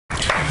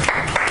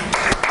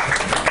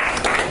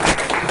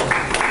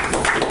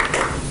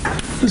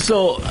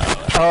So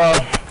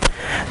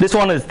this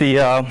one is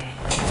the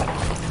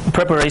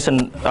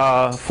preparation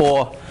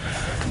for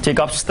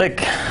Jacob's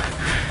stick,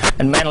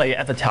 and mainly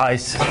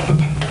advertisement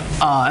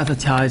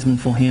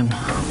for him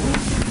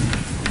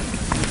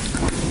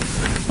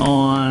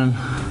on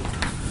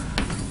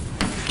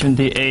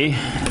 28,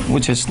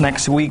 which is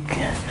next week,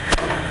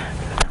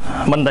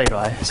 Monday,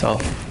 right? So,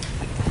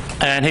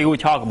 and he will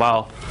talk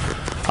about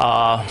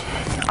I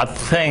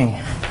think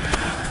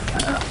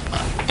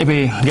if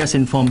he gets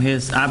in from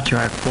his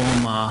abstract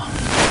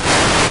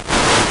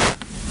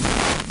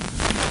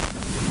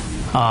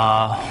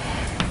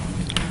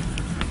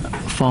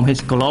from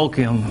his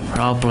colloquium,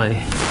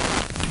 probably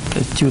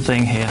there's two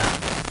things here.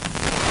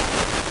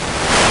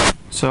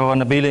 So on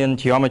the abelian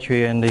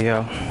geometry and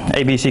the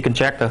ABC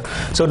conjecture.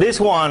 So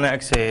this one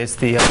actually is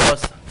the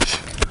first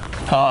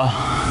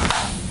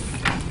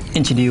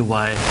introduced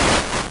by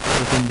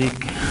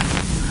Dick.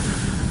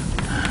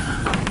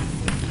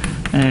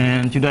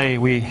 And today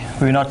we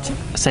will not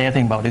say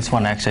anything about this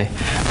one actually,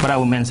 but I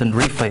will mention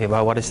briefly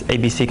about what is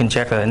ABC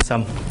conjecture and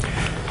some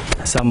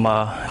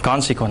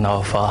consequence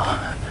of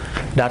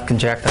that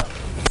conjecture.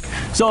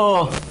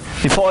 So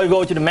before we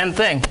go to the main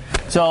thing,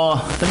 so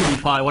let me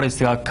define what is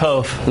the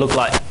curve look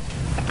like.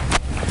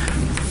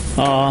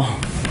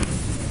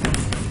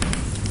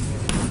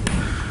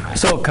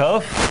 So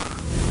curve,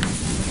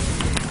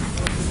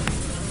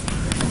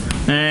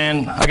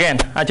 and again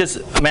I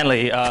just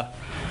mainly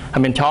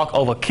talk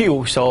over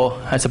Q,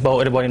 so I suppose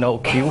everybody know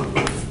Q,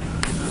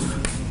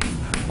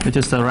 which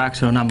is the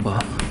rational number.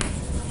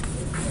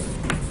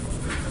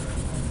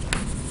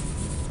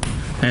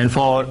 And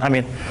for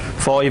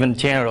even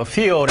general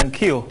field and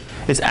Q,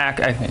 it's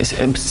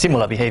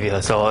similar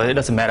behavior, so it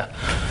doesn't matter.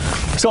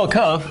 So a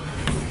curve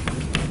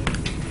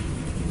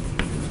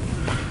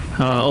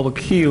over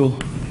Q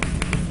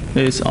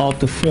is of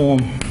the form,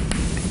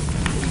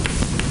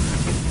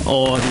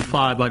 or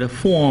defined by the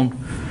form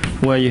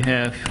where you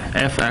have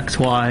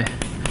fxy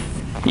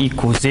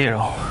equals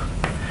 0,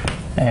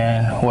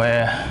 and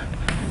where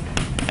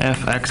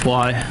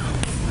fxy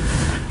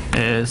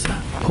is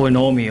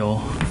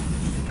polynomial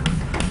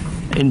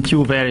in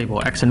two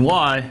variables x and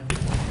y.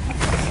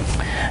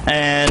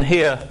 And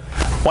here,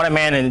 what I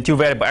meant in two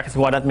variables x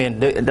and y, that means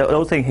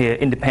those things here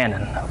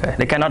independent. Okay?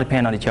 They cannot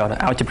depend on each other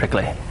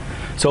algebraically.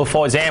 So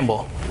for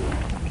example,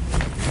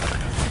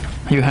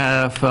 you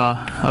have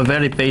a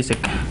very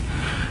basic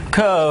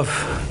curve.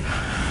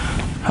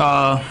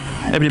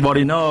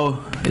 Everybody know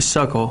is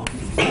circle,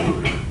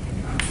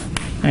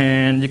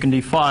 and you can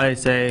define,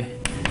 say,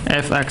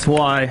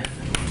 fxy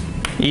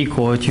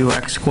equal to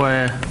x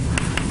squared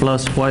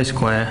plus y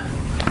squared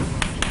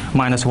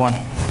minus 1.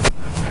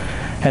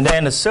 And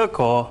then the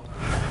circle,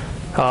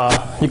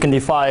 you can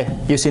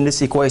define using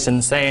this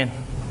equation, saying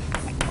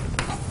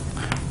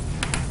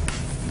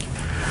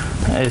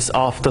is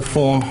of the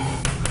form,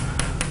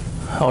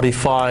 or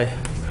defined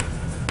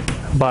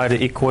by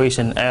the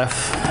equation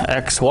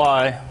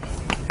fxy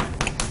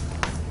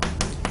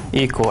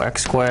equal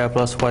x squared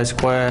plus y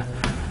squared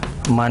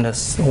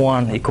minus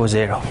 1 equals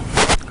 0.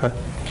 Okay.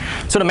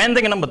 So the main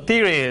thing in number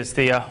theory is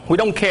we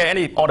don't care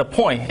any other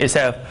point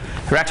except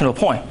rational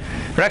point.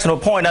 Rational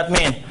point, that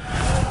means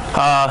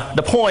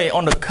the point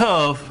on the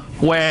curve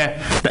where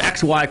the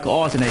xy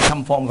coordinate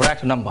come from a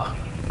rational number.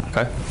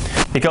 Okay?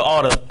 Because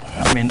all the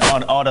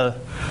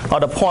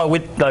point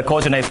with the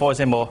coordinate, for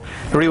example,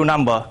 real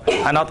number,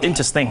 are not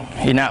interesting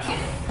enough.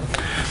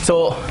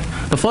 So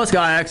the first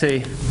guy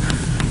actually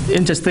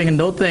interesting in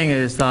those things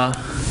is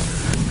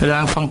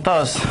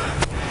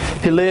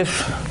he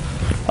lived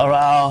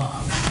around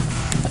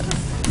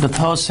the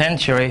 3rd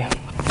century,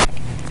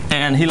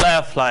 and he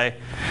left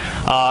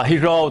he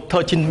wrote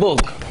 13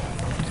 books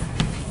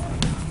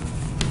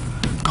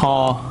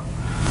called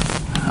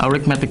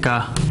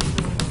Arithmetica,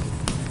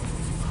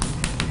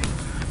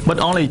 but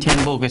only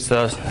 10 books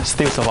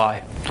still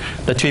survive.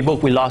 The 3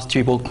 books, we lost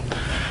 3 books.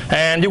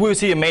 And you will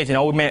see amazing.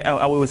 I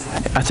will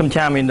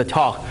sometime in the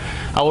talk,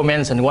 I will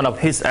mention one of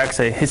his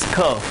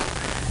curve,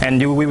 and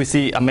we will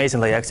see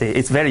amazingly actually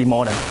it's very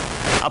modern,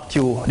 up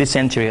to this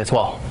century as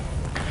well.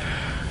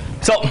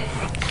 So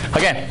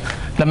again,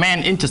 the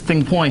main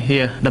interesting point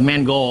here, the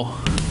main goal,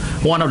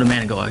 one of the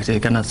main goals actually,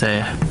 cannot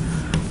say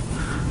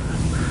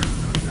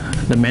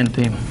the main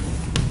theme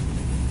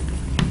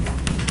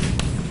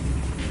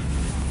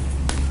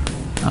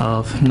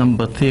of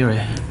number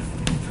theory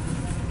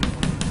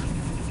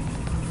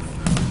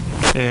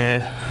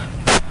is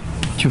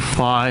to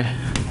find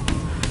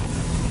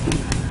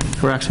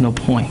rational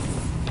point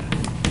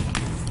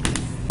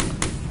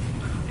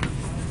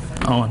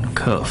on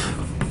curve.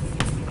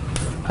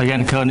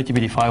 Again, curve needs to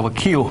be defined with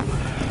Q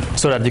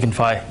so that you can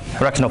find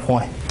rational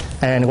point.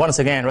 And once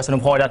again, rational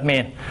point, that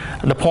means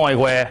the point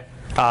where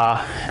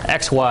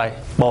x, y,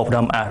 both of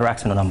them are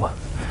rational number.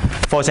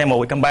 For example,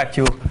 we come back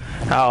to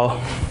our,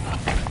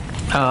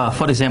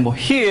 for example,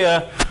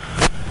 here,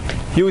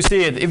 you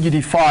see it if you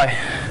define,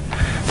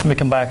 let me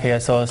come back here,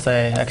 so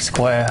say x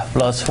squared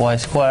plus y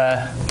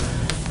squared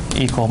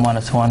equal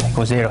minus 1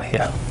 equals 0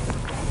 here.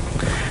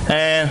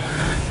 And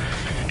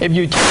if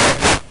you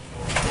check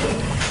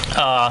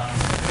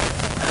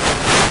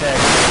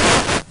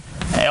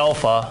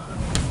alpha,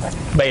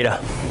 beta.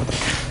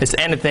 It's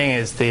anything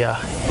is the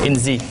in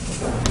z.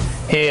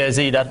 Here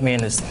z, that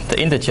means the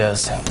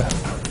integers.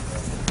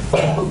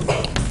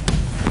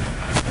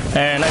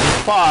 And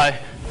phi,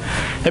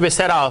 if we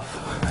set off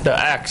the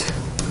x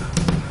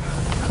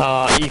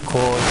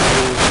equal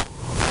to,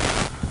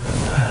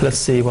 let's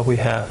see what we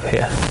have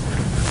here,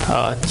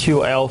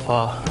 2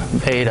 alpha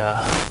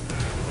beta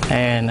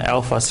and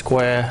alpha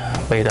square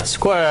beta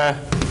square.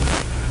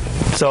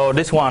 So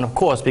this one, of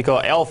course,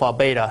 because alpha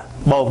beta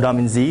both of them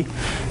in z.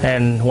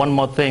 And one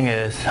more thing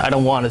is I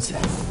don't want it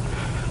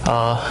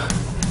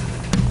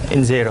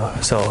in 0.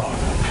 So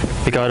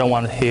because I don't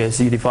want here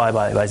z divided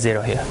by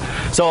 0 here.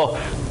 So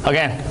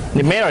again,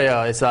 the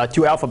area is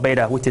 2 alpha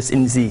beta, which is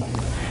in z.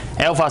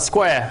 Alpha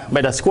square,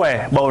 beta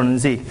square, both in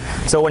z.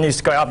 So when you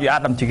square up, you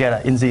add them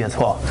together in z as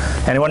well.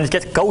 And when you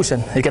get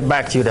quotient, you get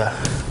back to the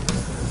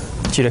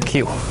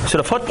q. So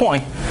the first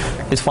point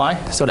is fine.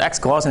 So the x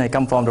coordinate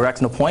come from the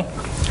directional point.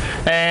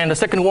 And the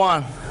second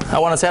one I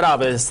want to set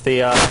up is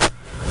the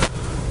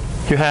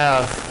you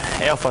have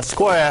alpha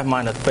square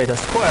minus beta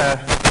square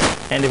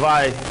and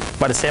divide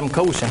by the same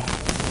quotient.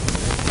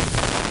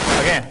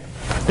 Again,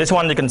 this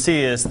one you can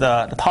see is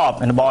the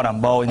top and the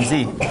bottom both in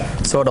z.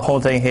 So the whole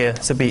thing here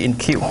should be in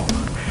q.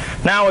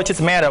 Now it's just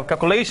a matter of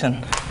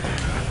calculation.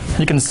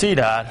 You can see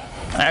that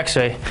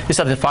actually you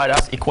satisfy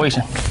that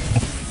equation.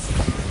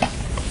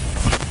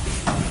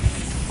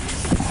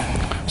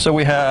 So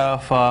we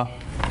have,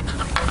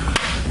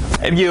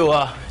 if you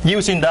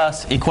using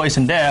that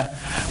equation there,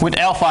 with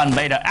alpha and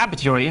beta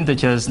arbitrary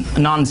integers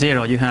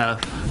non-zero, you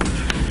have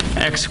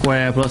x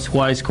squared plus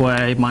y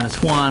squared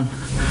minus 1.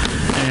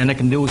 And I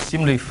can do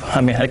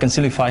I can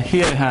simplify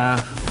here. You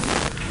have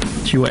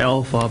 2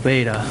 alpha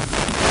beta,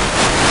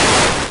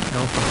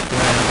 alpha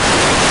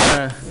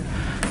square,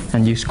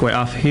 and you square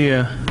off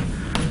here.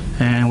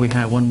 And we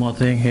have one more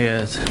thing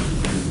here. Is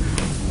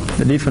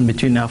the difference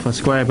between alpha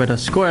square beta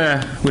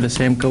square with the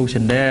same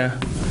quotient there.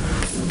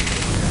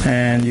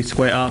 And you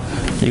square up,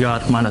 you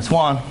got minus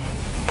 1.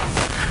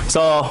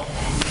 So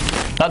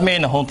that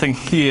means the whole thing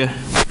here,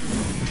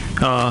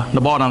 the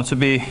bottom should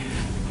be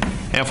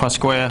alpha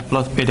square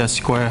plus beta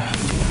square,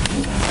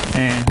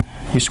 and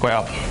you square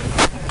up.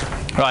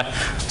 Right.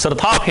 So the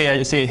top here,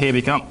 you see here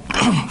become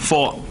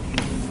 4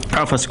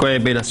 alpha square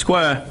beta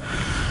square.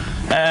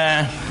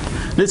 And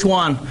this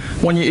one,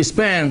 when you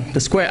expand the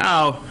square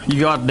out, you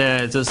got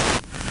there just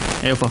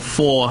alpha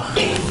 4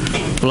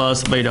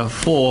 plus beta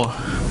 4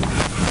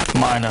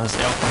 minus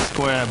alpha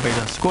square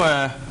beta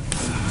square,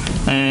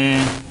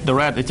 and the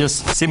rest is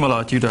just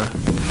similar to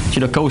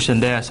the quotient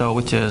there. So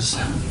which is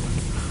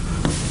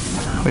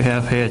we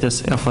have here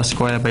just alpha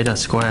square beta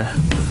square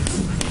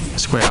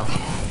square up.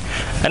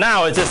 And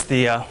now it's just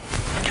the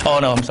oh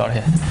no, I'm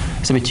sorry,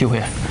 it's a bit 2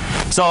 here.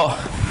 So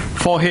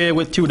 4 here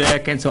with 2 there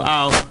cancel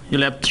out, you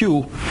left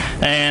 2.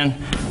 And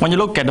when you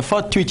look at the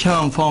first 3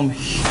 terms from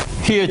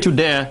here to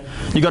there,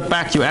 you got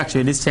back to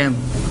actually this same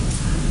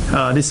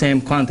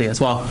quantity as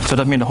well. So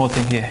that means the whole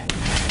thing here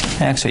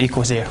actually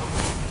equals 0,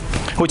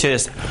 which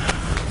is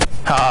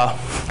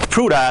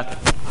prove that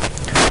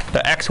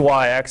the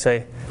xy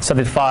actually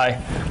satisfy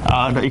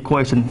the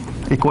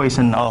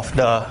equation of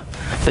the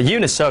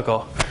unit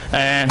circle,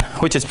 and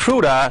which is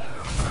prove that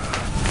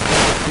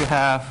you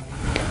have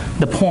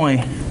the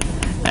point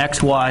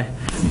xy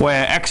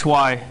where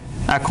xy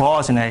are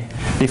coordinate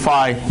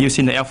defined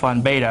using the alpha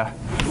and beta.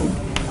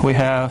 We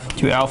have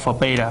 2 alpha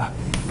beta,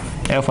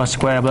 alpha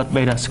square plus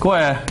beta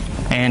square,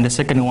 and the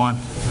second one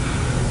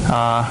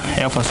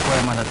alpha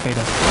square minus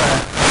beta square,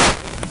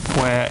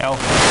 where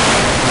alpha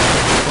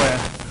square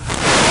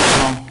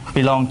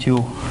belong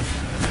to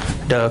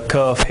the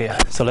curve here.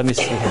 So let me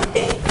see here.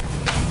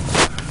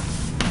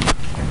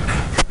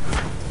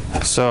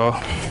 So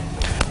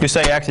you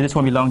say actually this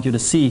one belongs to the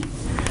C,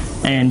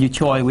 and you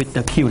join with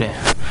the Q there.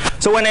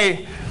 So when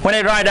they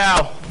write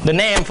out the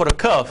name for the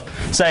curve,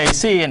 say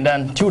C and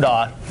then 2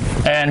 dot,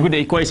 and with the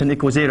equation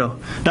equals 0,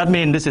 that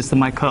means this is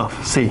my curve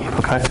C.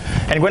 Okay.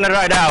 And when I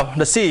write out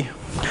the C,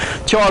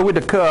 join with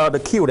the curve, the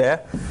Q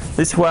there,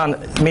 this one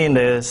means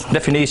this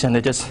definition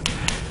is just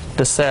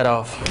the set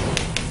of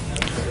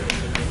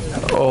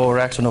all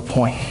rational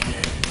point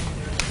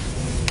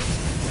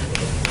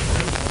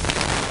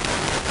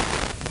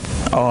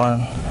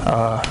on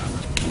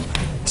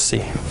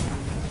C.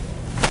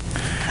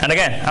 And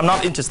again, I'm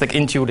not interested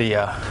into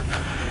the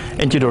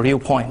real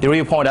point. The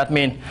real point, that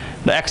means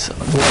the x,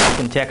 you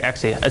can check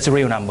x here, it's a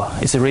real number.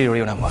 It's a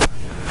real number.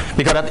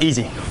 Because that's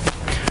easy,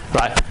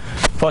 right?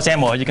 For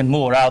example, you can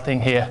move around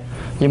thing here.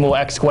 You move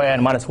x squared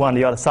and minus 1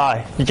 the other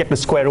side. You check the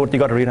square root, you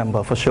got a real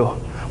number for sure,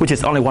 which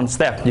is only one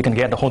step. You can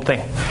get the whole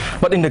thing.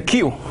 But in the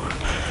Q,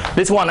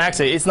 this one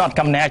actually, it's not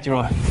come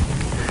natural.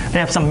 They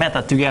have some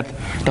method to get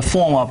the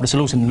form of the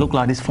solution look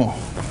like this form.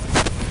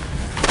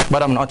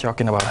 But I'm not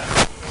talking about it.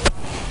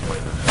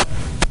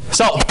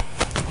 So,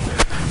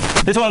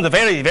 this one is a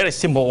very, very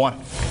simple one.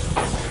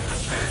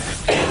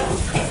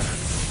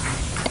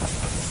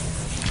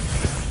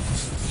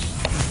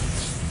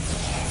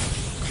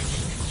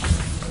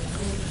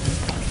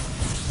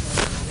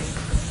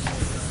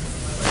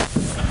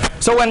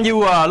 So when you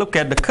look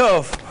at the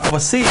curve of a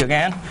C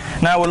again,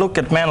 now we'll look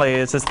at mainly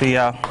is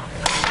the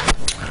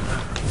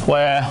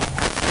where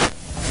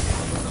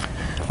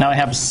now I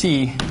have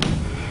C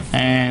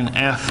and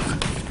f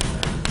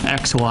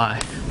x y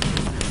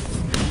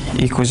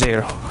equals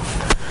 0.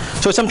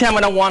 So sometimes I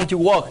don't want to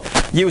work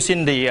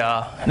using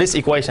the this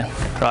equation,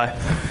 right?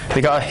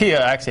 Because here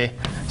actually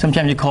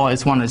sometimes you call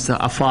this one is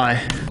a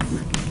phi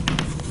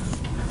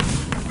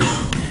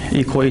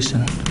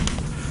equation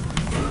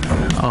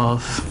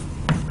of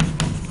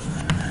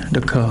the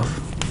curve.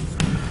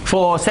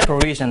 For several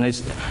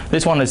reasons,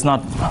 this one is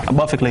not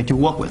perfectly to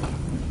work with,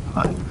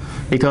 right?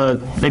 Because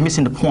they're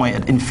missing the point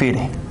at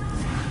infinity.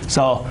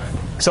 So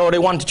they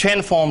want to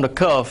transform the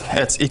curve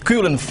its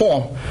equivalent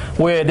form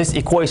where this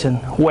equation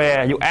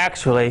where you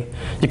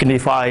can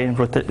define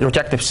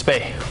projective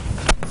space.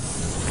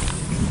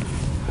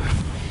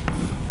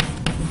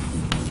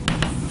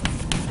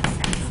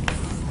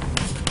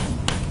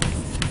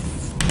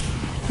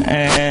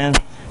 And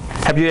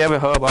have you ever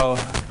heard about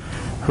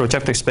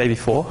projective space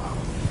before?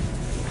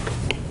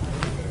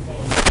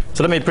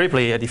 So let me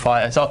briefly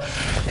define it. So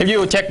if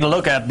you take a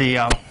look at the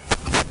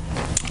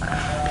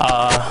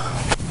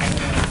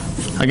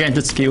again,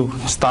 just skill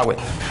start with.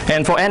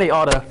 And for any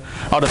other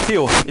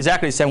field,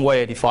 exactly the same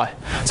way I define.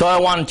 So I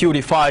want to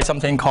define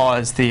something called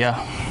as the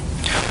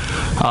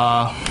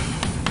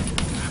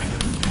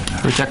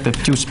projective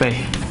 2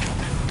 space.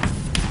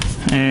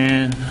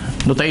 And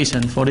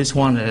notation for this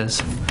one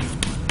is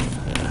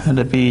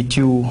the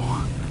B2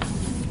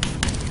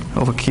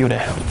 over Q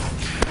there.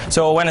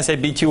 So when I say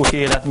B2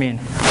 here, that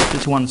means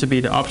this one should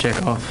be the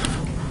object of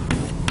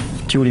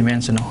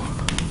 2-dimensional.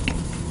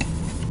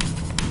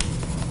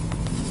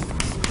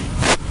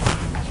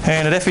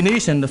 And the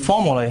definition, the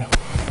formula,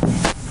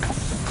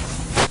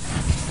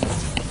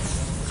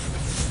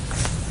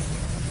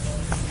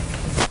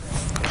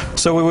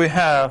 so we will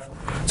have,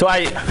 so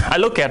I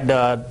look at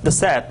the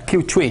set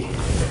Q3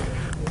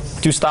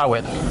 to start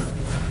with.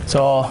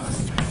 So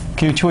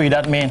Q3,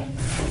 that means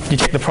you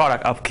take the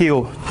product of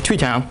Q 3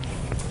 times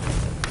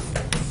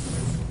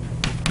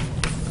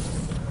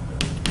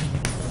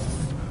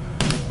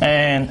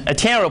and a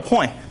general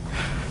point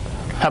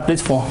have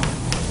this form.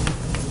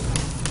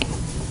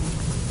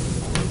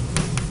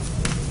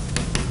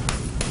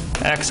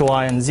 X,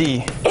 Y, and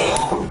Z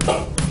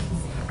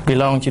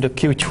belong to the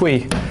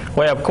Q3,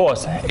 where of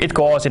course it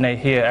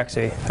coordinates here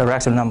actually a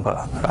rational number,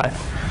 right?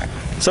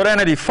 So then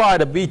I define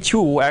the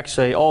B2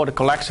 actually all the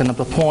collection of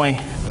the point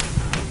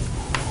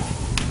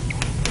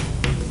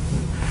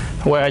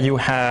where you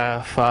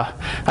have I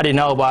didn't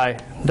know by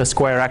the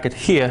square bracket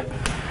here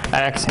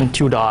X and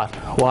 2 dot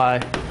Y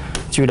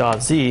 2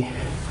 dot Z.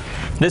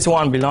 This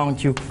one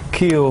belongs to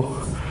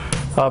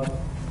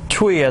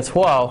Q3 as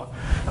well,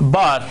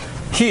 but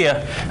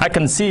here I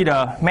can see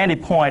the many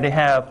points they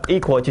have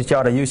equal to each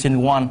other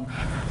using one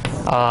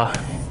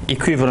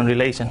equivalent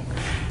relation.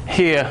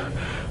 Here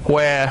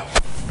where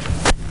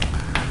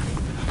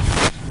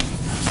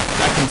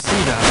I can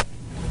see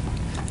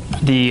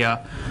the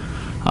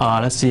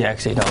let's see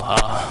actually no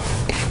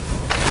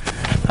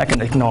I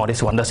can ignore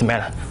this one, doesn't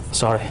matter,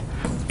 sorry.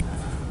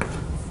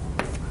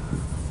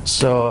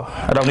 So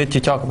I don't need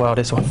to talk about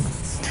this one.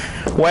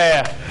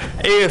 Where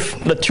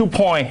if the 2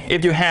 points,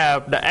 if you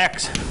have the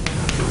X,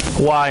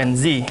 Y, and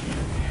Z,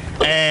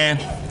 and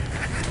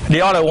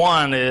the other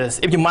one is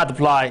if you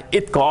multiply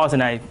it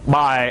coordinate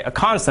by a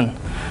constant,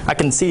 I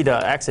can see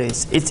the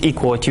axis it's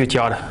equal to each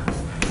other.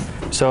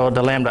 So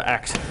the lambda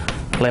X,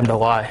 lambda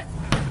Y,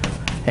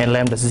 and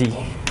lambda Z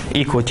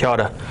equal to each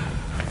other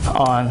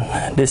on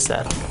this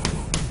set,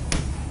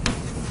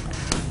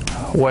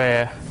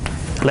 where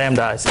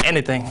lambda is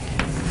anything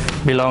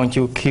belong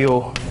to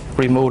Q,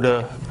 remove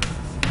the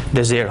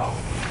 0.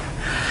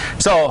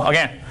 So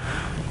again,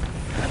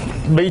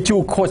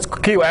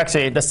 B2 Q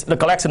actually, the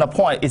collection of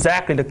points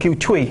exactly the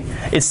Q3,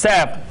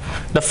 except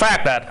the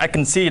fact that I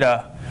can see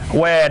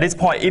where this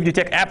point, if you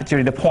take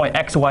arbitrary the point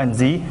X, Y, and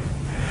Z,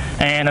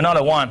 and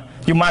another one,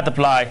 you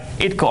multiply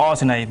it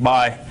coordinate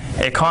by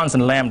a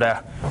constant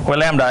lambda, where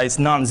lambda is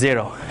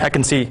non-zero. I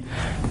can see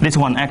this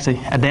one actually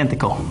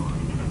identical,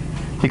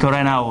 because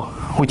right now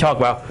we talk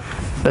about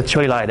the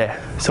tree line there.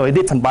 So it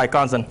different by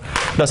constant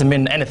doesn't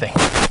mean anything.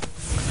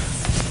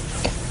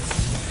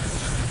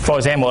 For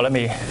example, let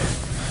me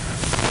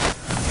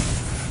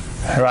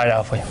write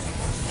out for you.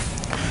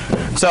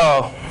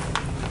 So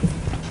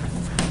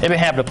if we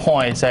have the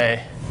point,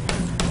 say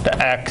the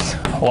X,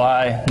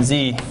 Y,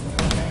 Z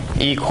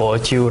equal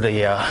to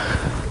the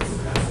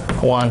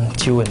 1,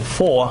 2, and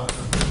 4,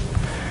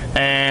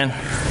 and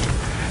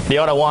the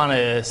other one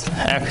is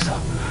X,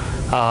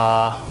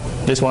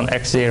 this one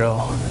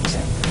X0,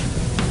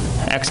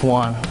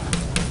 X1,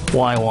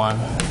 Y1,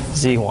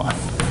 Z1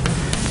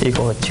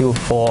 equal to 2,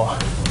 4,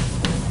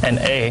 and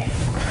A.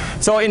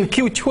 So in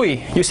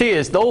Q3, you see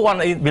is those one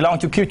belong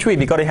to Q3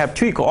 because they have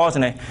 3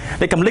 coordinates.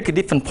 They can look at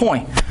different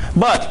points.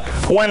 But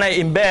when I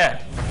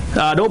embed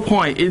those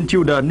points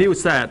into the new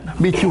set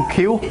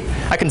B2Q,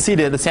 I can see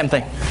they're the same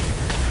thing.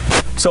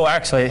 So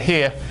actually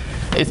here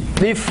it's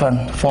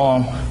different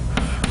from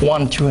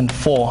 1, 2, and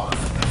 4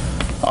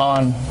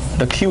 on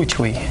the Q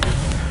tree.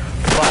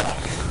 But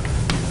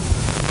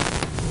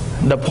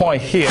the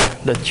point here,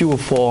 the 2,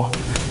 4,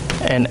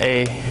 and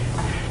A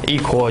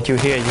equal to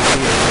here, you see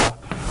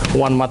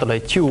 1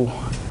 multiplied 2,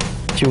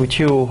 2,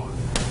 2,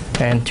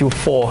 and 2,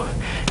 4,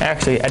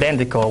 actually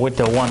identical with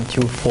the 1,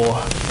 2, 4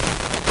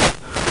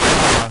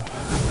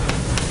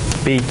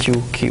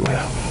 B2Q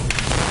here.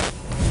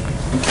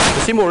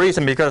 The simple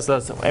reason because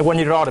when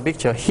you draw the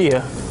picture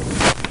here,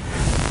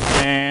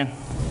 and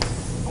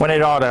when I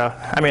draw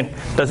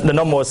the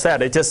normal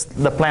set, it's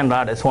just the plane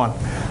lattice one.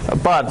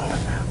 But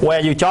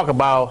when you talk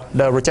about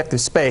the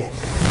projective space,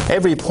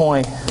 every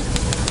point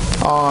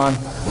on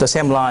the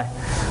same line,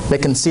 they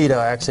consider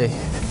actually,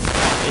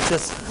 it's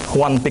just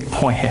one big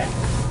point here.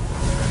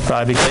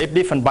 Right, because if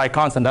different by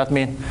constant, that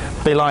means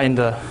they lie in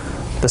the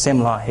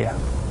same line here.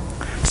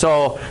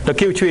 So the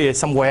Q tree is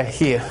somewhere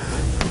here.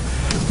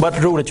 But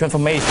through the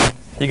transformation,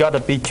 you got the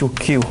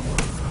B2Q,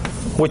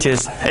 which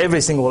is every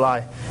single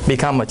line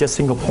become just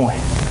single point.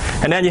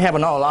 And then you have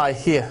another line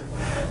here.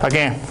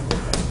 Again,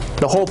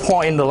 the whole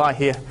point in the line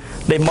here,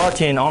 they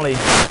merge in only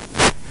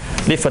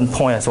different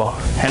point as well.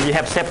 And you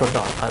have separate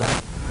dots like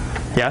that.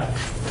 Yeah?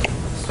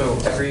 So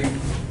every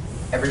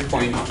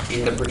point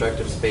in the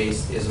projective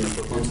space is an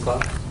equivalence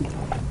class?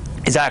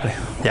 Exactly,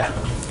 yeah.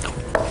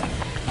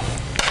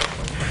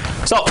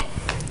 So,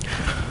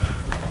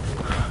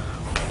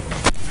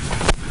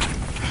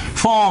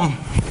 from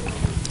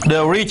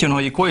the original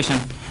equation,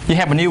 you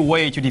have a new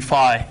way to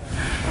define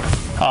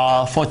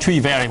for 3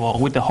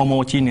 variables with the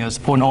homogeneous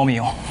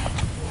polynomial.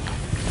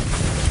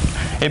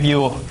 If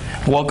you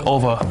work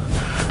over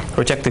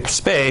projective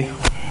space,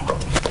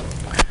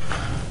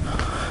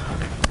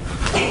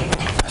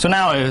 so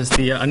now is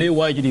a new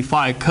way to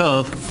define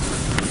curve.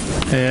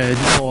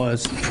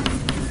 Because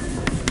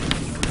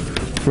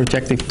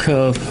projective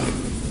curve,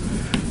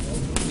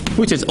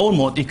 which is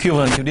almost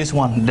equivalent to this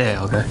one there.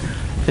 Okay,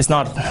 it's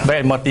not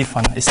very much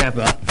different except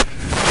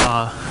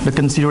the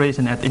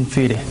consideration at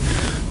infinity.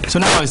 So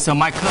now it's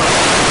my curve.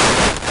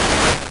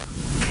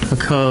 The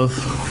curve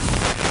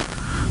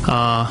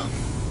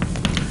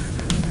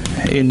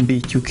in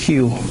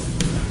B2Q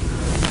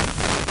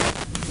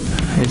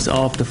is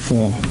of the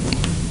form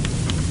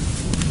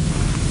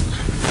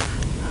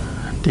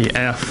the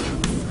f,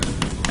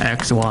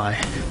 x, y,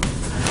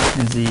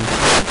 and z.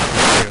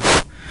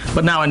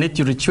 But now I need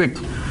to restrict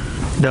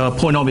the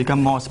polynomial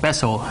become more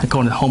special. I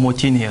call it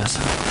homogeneous,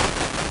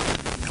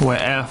 where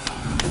f,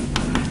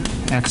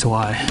 x,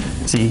 y,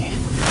 z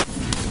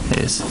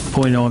is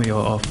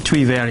polynomial of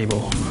 3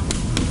 variables,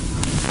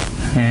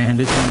 and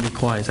this one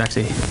requires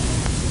actually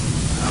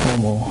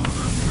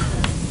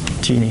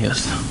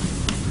homogeneous.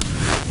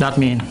 That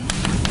means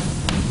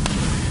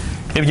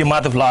if you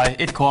multiply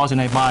it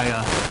coordinate by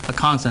a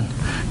constant,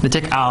 they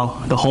take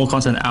out the whole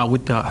constant out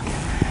with the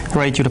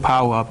raised to the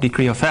power of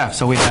degree of f.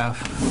 So we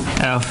have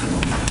f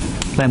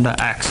lambda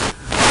x,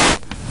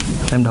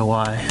 lambda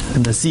y,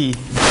 lambda z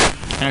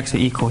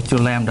actually equal to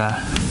lambda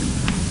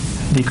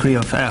degree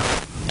of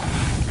f,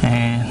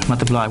 and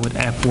multiply with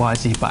f, y,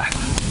 z back.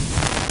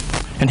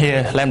 And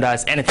here lambda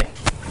is anything.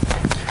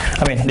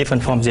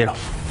 Different from 0.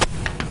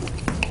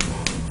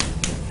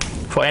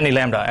 For any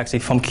lambda actually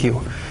from Q,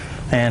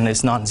 and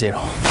it's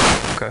non-zero.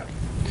 Okay.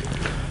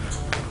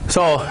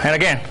 So, and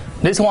again,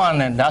 this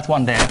one and that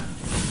one there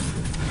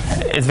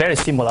is very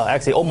similar,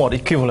 actually almost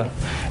equivalent,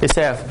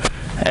 except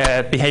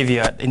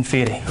behavior at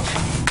infinity.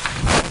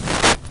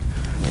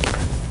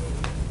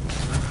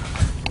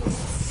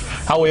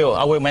 I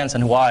will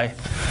mention why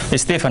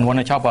it's different when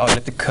I talk about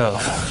elliptic curve.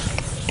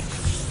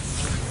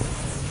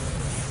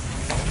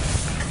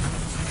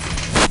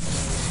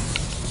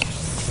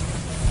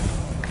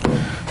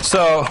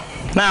 So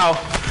now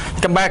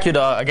come back to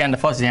the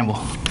first example.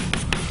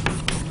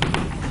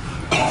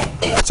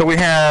 So we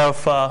have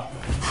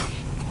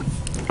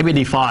if we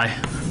define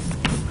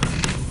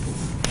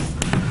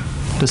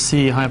the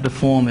C, I have the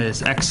form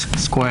is x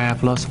squared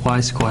plus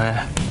y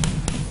squared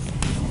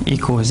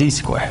equals z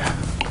squared.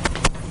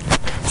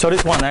 So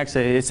this one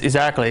actually is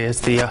exactly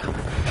is the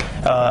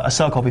a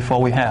circle before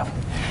we have.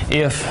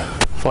 If,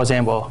 for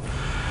example,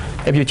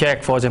 if you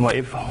check, for example,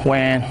 if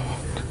when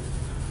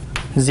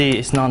z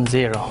is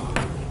non-zero,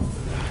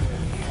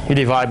 you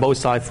divide both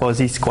sides for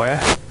z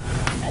squared,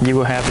 you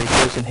will have the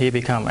equation here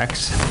become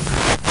x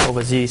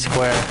over z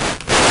squared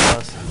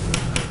plus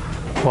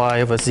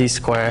y over z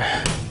squared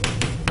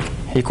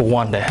equal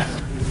 1 there,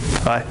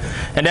 right?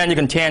 And then you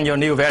can change your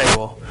new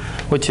variable,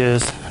 which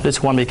is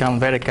this one become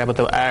very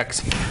capital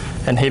X,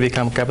 and here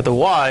become capital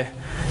Y.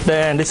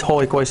 Then this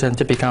whole equation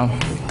just become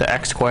the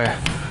x squared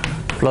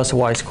plus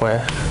y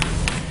squared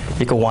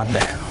equal 1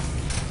 there.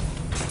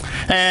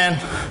 And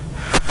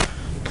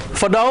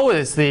for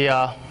those is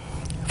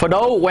for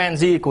those when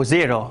z equals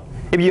 0,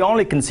 if you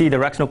only consider the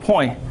rational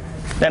point,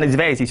 then it's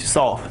very easy to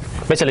solve.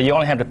 Basically, you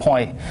only have the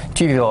point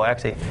trivial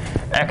actually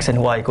x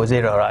and y equals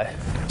 0, right?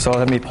 So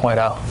let me point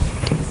out.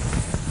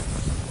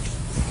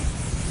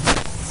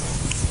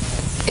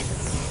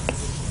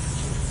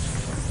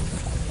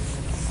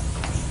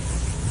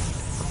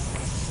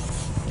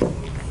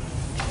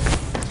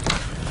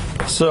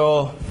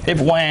 So if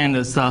when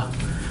is the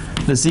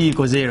z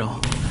equals 0,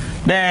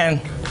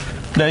 then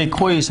the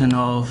equation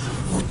of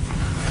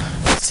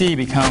c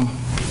become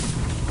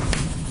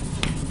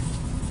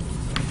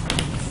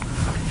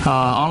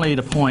only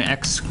the point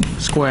x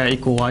squared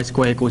equal y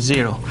squared equals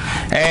 0.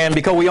 And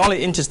because we're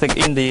only interested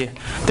in the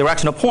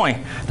directional point,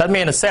 that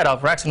means the set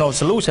of rational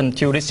solution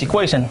to this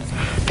equation,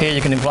 here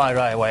you can imply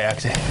right away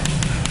actually,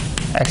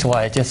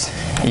 xy just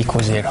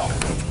equals 0.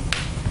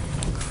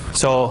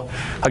 So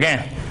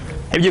again,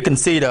 if you can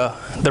see the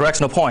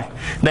directional point,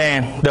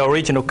 then the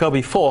original curve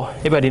before,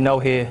 everybody know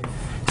here,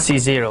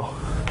 C0,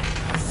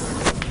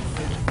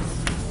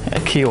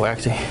 Q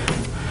actually,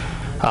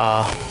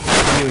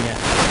 union,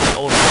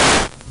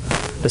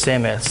 the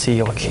same as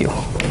C over Q,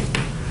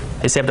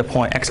 except the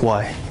point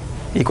xy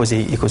equals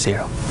z equals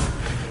 0.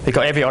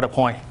 Because every other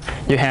point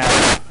you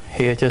have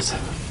here just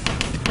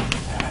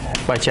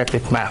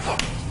bijective map.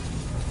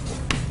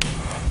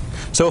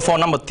 So for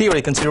number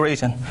theory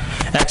consideration,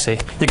 actually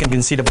you can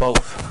consider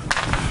both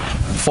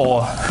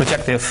for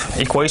projective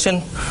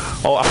equation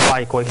or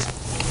applied equation.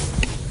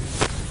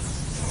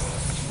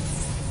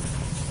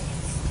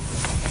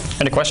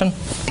 Any question?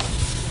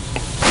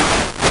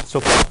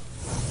 So far?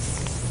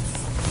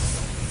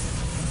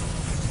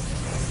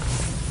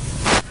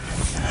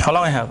 How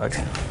long I have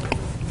actually?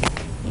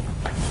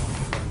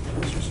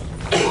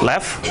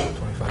 Left?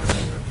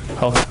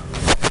 Okay.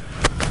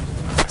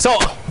 So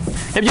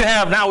if you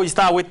have, now we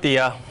start with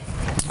the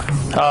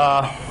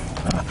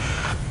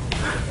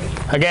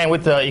again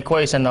with the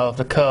equation of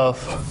the curve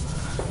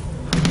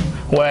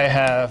where I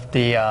have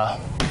the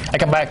I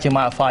come back to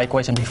my phi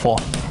equation before,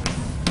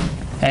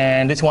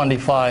 and this one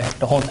define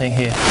the whole thing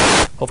here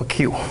over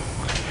Q,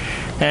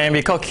 and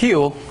because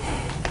Q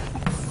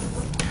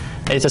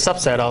is a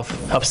subset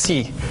of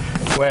C,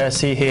 where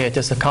C here is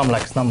just a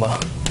complex number.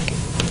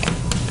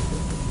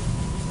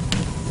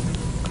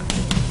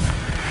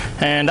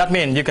 And that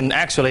means you can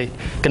actually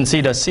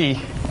consider C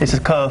is a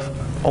curve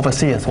over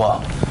C as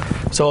well.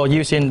 So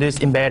using this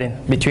embedding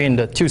between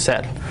the two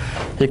sets,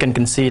 you can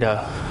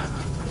consider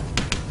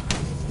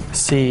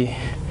C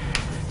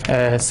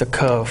as a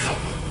curve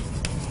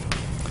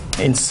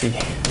in C.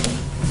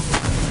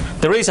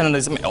 The reason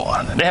is,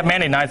 they have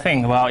many nice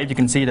things about if you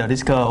consider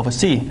this curve over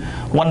C.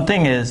 One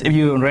thing is, if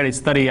you already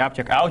study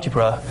object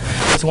algebra,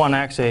 this one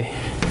actually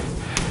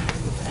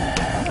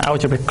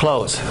algebraic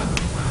close.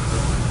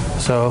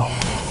 So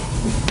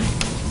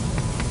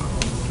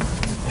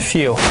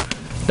few.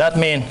 That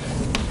means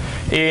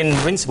in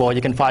principle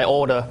you can find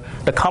all the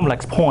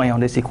complex point on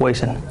this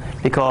equation,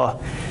 because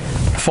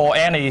for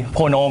any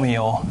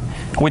polynomial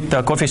with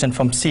the coefficient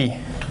from C,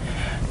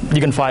 you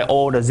can find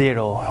all the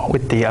zero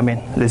with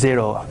the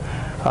zero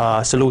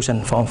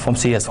solution from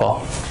C as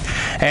well.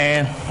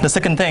 And the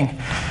second thing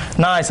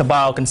nice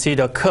about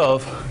consider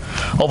curve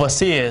over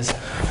C is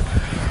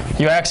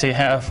you actually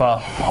have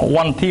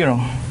one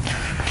theorem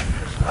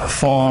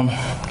from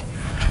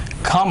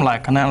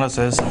complex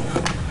analysis.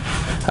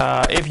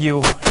 If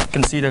you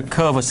consider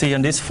curve of C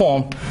in this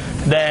form,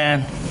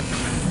 then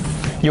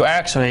you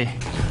actually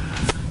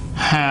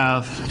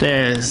have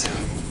this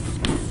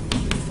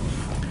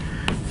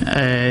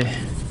a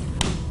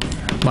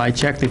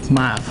bijective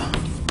map.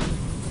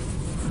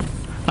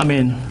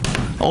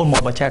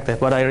 Almost bijective,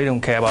 but I really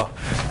don't care about.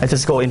 I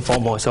just go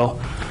informal. So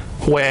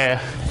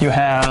where you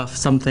have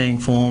something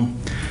from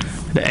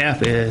the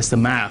F is the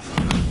map,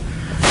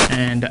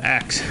 and the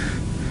X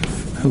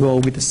go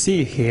with the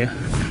C here,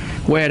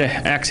 where the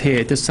X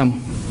here is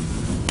some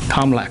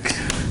complex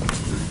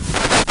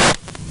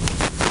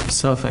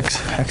suffix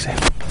actually.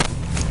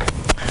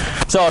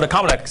 So the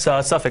complex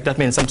suffix, that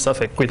means some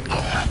suffix with,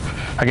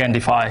 again,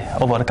 define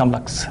over the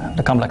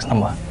complex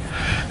number.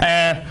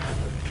 And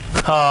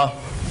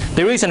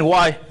the reason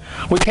why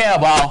we care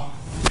about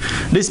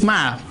this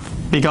map,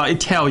 because it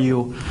tells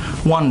you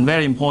one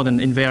very important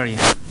invariant.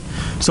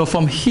 So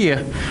from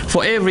here,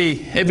 for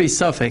every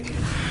suffix,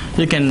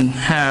 you can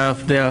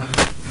have the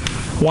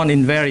one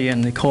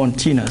invariant called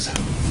genus.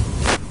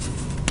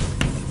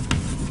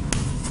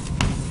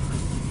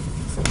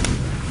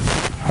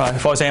 Right.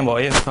 For example,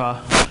 if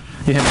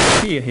you have a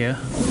sphere here,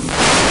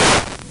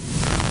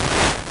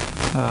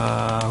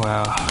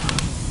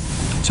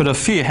 so the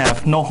sphere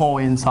have no hole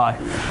inside,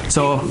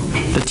 so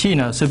the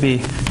genus should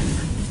be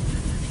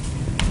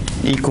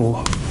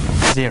equal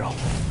 0.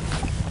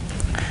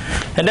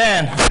 And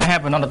then I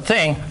have another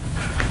thing.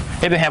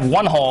 If you have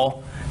one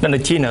hole, then the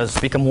genus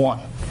become 1,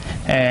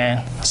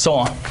 and so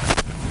on.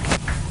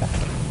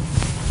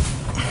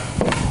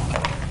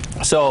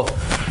 So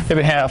if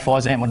we have, for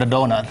example, the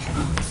donut,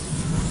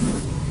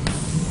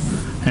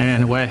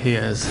 and where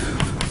here is,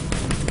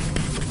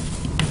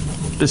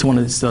 this one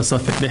is the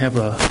suffix, they have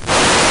a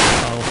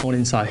hole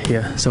inside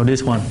here. So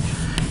this one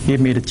give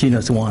me the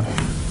genus 1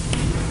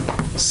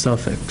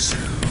 suffix.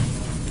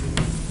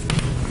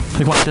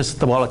 This one is just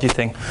the topology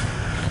thing.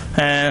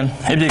 And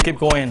if you keep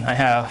going, I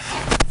have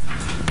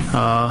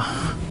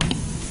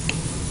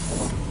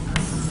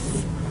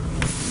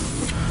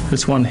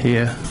this one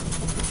here.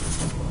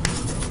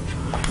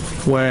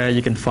 where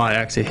you can find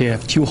actually here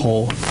 2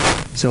 holes.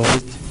 So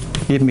it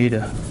give me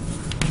the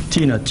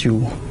genus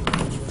 2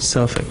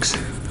 suffix.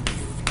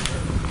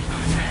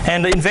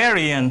 And the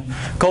invariant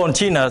called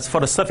genus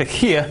for the suffix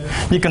here,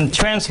 you can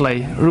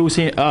translate,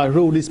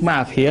 rule this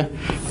map here,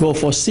 go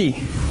for C.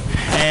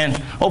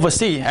 And over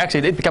C,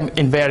 actually it becomes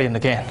invariant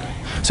again.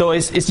 So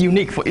it's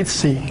unique for each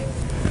C,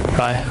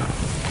 right?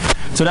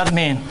 So that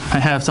means I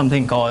have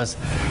something called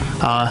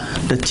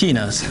the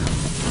genus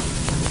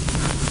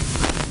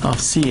of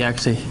C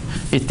actually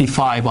is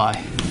defined by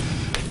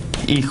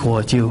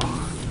equal to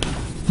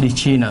the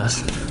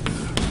genus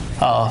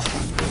of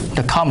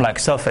the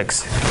complex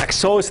suffix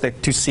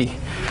associated to C.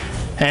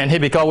 And here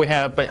because we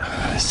have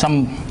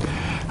some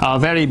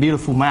very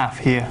beautiful map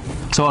here.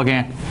 So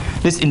again,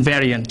 this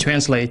invariant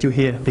translate to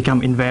here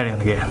become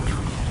invariant again.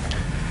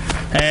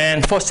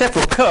 And for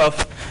several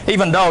curve,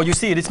 even though you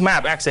see this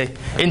map actually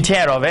in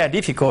general very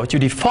difficult to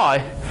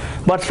define,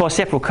 but for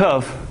several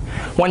curve,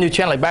 when you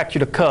translate back to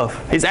the curve,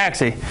 it's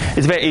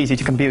very easy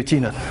to compute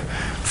genus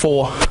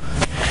for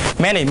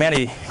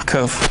many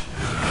curves.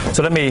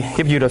 So let me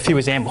give you a few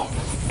examples.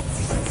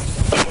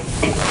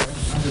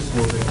 I'm just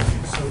moving.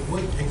 So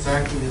what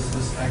exactly is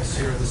this X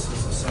here? This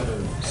is a set of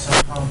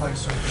subcomplex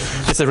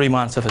surfaces? It's a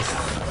Riemann surface.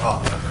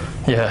 Oh.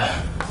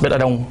 Yeah, but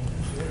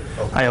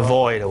I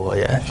avoid over,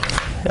 yeah.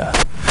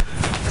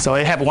 So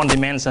I have 1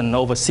 dimension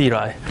over C,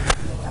 right?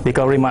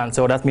 Because Riemann,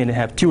 so that means I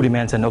have 2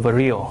 dimensions over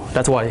real.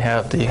 That's why I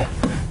have the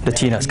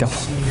genus come.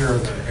 See here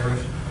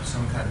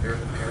some kind of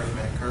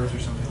arithmetic curves or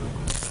something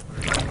like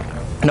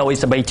that? No,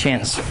 it's a by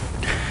chance.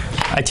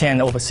 I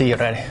change over C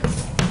already.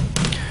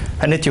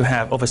 I need to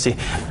have over C.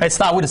 I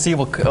start with the C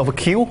over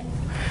Q,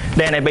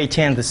 then I by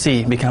chance the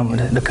C become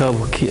the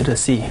curve of Q, the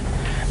C.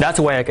 That's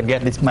where I can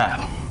get this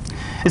map.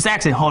 It's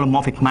actually a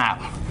holomorphic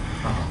map.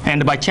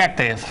 And the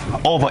bijective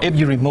over if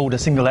you remove the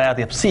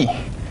singularity of C.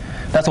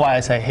 That's why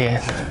I say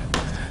here,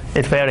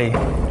 it's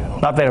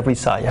not very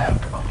precise. Yeah.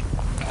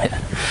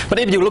 But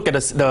if you look at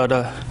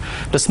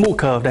the smooth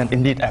curve, then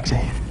indeed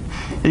actually,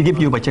 it gives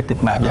you a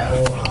bijective map.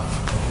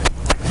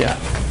 Yeah.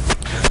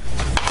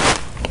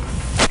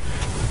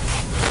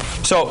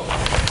 So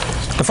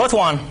the first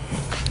one,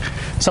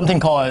 something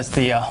called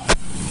the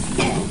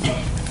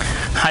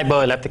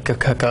hyperelliptic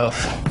curve.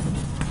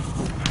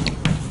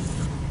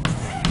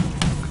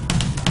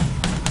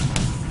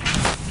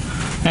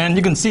 And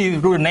you can see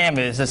the name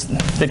is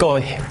they go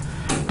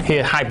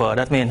here hyper.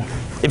 That means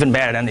even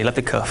better than the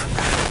elliptic curve.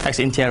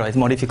 Actually, in general, it's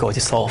more difficult to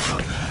solve.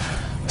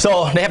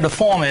 So they have the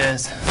form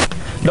is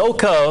those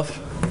curve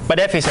by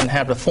definition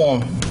have the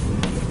form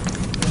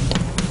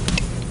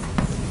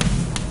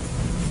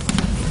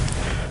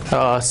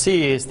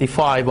C is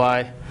defined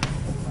by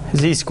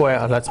z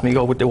squared. Let me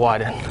go with the y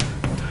then.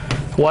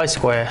 Y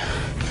squared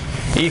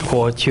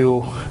equal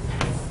to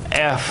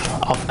f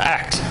of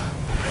x.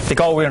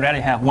 Because we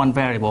already have 1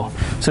 variable,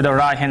 so the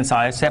right hand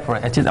side is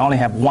separate. I just only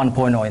have 1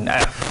 point in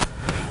f.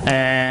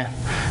 And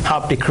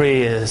half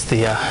degree is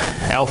the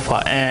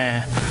alpha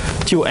and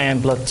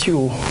 2n plus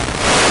 2.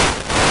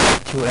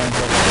 2n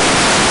plus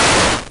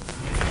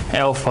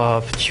alpha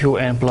of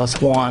 2n plus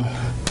 1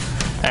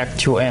 x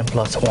 2n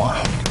plus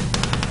 1.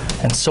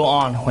 And so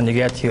on when you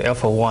get to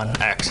alpha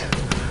 1 x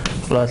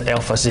plus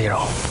alpha 0.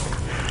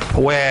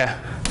 Where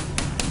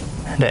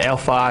the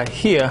alpha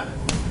here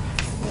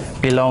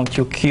belong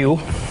to Q.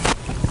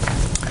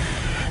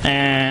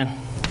 And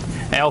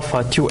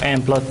alpha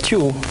 2n plus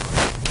 2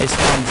 is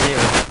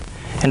non-zero.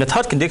 And the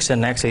third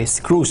condition actually is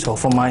crucial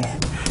for my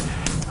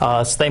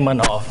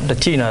statement of the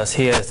genus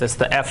here is that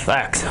the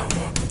fx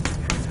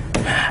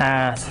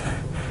has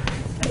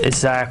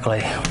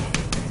exactly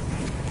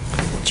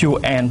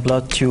 2n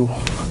plus 2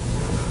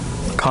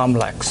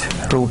 complex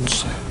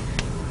roots.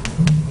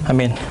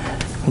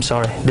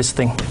 This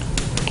thing.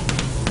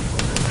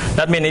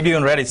 That means if you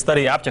already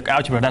study object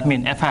algebra, that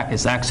means fx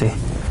is actually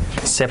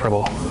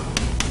separable.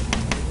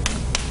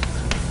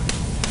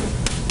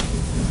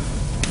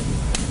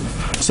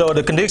 So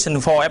the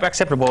condition for fx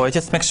separable is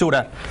just make sure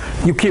that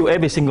you kill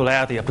every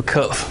singularity of the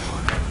curve.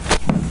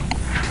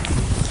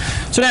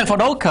 So then for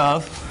those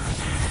curve,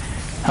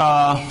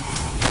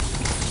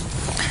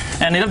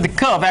 and the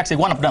curve actually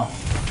one of them.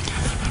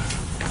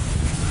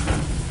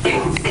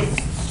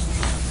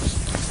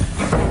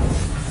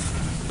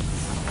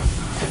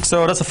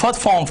 So that's the first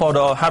form for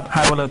the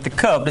hyperelliptic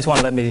curve. This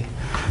one let me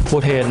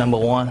put here number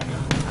 1.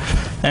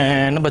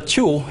 And number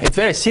 2, it's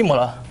very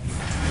similar.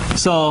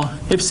 So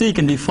if C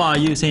can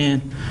define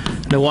using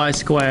the y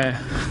square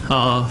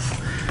of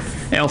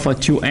alpha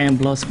 2n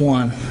plus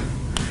 1,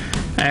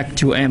 x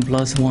 2n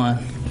plus 1,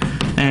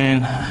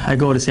 and I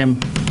go the same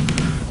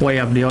way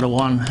of the other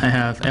one, I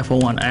have alpha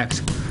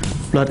 1x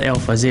plus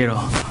alpha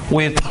 0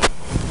 with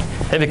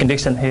every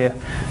condition here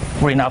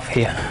written up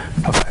here.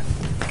 Okay.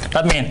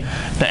 That means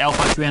the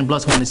alpha 2n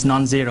plus 1 is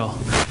non-zero,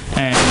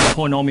 and the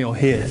polynomial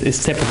here is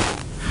separable,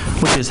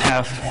 which is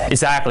have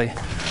exactly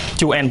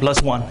 2n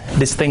plus 1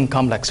 distinct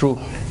complex root.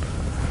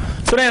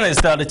 So then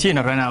it's the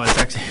genus right now is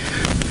actually,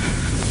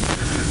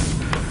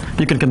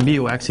 you can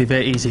compute actually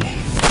very easy.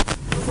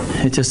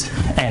 It's just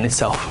n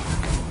itself.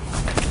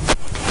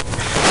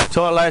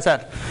 So like I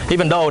said,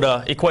 even though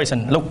the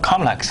equation look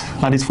complex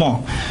like this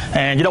form,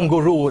 and you don't go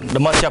through the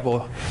much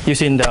trouble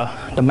using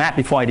the math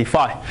before I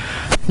define,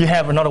 you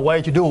have another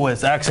way to do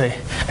it actually,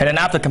 and then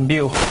after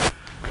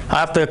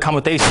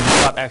computation,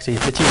 you got actually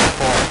the t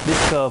for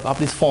this curve of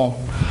this form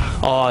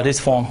or this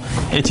form,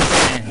 it is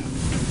n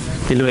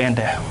below n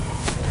there.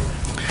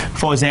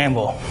 For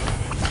example,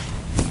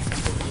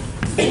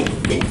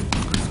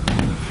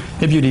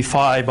 if you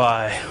divide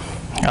by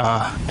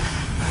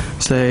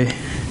say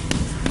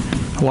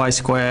y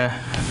square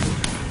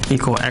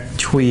equal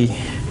x3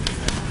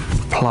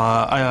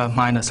 plus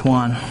minus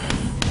 1.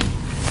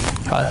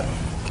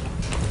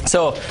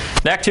 So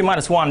the x3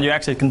 minus 1, you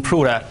actually can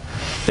prove that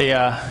they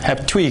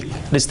have 3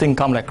 distinct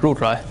complex roots,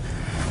 right?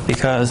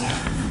 Because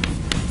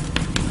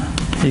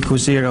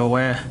equals 0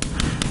 where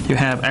you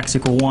have x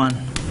equal 1,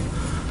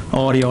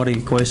 or the other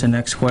equation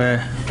x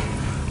squared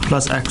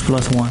plus x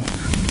plus 1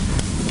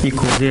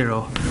 equals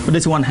 0. But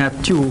this one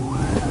have 2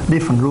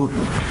 different roots,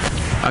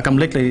 are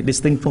completely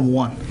distinct from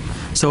 1.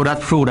 So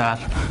that proves that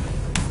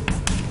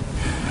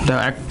the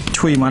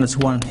x3 minus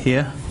 1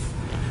 here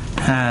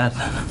had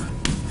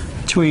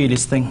 3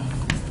 distinct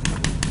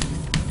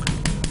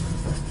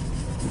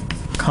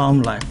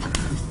complex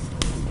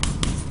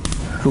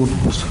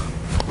roots.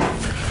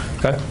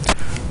 Okay.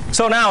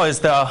 So now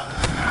is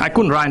I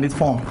couldn't write in this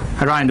form.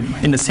 I write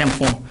in the same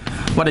form,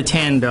 but I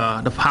change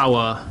the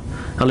power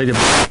a little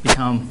bit,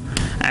 become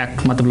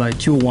x multiplied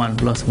 2 1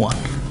 plus 1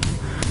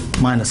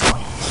 minus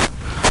 1.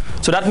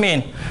 So that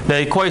means the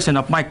equation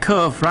of my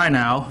curve right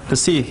now, the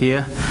C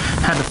here,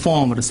 had the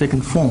form of the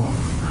second form,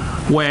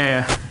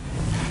 where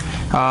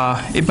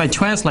if I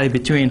translate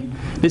between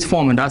this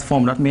form and that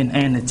form, that means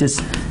n is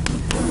just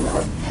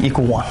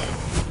equal 1.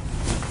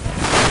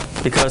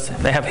 Because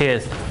they have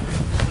here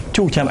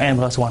 2 times n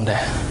plus 1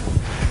 there.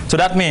 So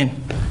that means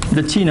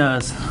the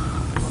genus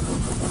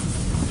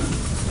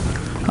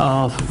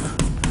of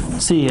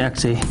C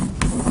actually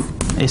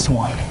is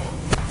 1.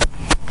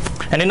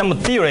 And in number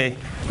theory,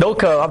 those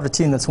curve of the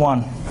genus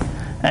 1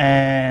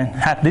 and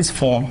have this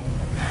form,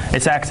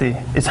 it's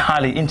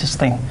highly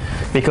interesting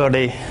because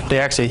they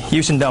actually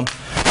using them,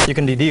 you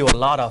can deduce a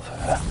lot of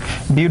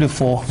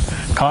beautiful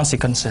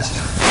consequences.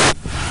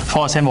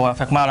 For example,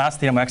 Fermat's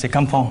theorem actually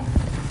come from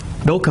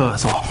those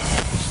curves.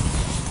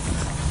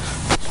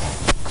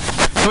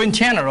 So in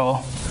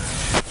general,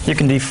 you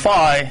can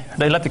define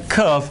the elliptic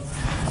curve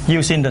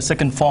using the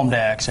second form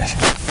there actually.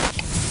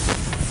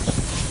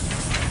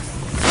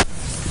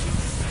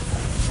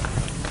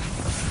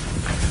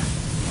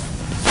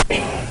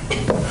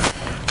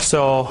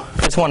 So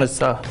this one is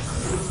the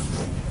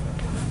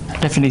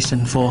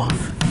definition for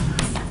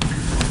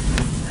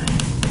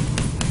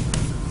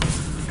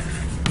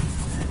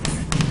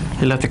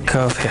elliptic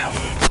curve here.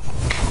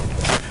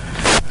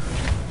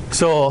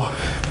 So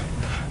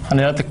an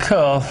elliptic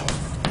curve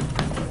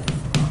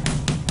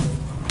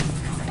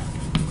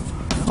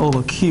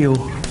over Q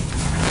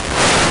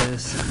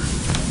is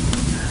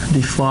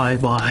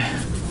defined by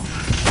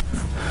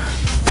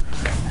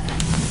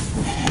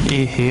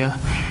E here,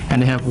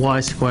 and they have y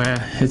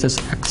squared, it's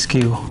just x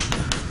cubed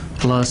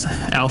plus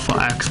alpha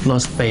x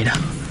plus beta,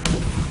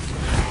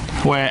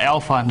 where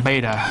alpha and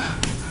beta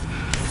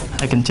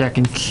I can check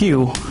in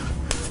Q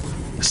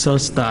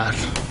such that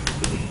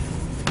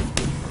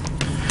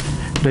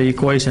the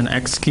equation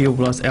x cubed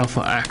plus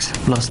alpha x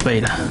plus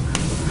beta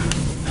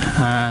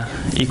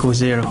equals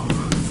 0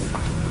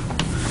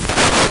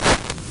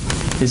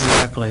 is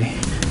exactly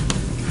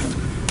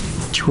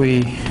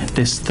 3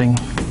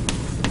 distinct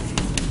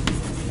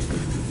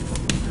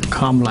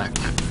complex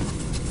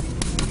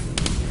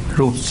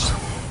roots.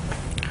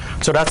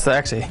 So that's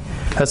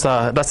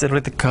the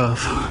elliptic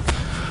curve.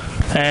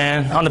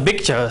 And on the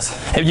pictures,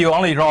 if you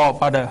only draw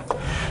by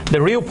the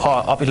real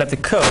part of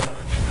elliptic curve,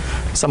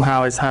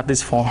 somehow it's had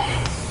this form.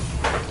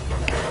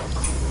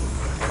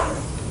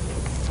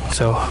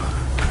 So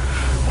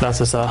that's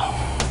just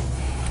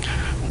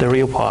the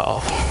real part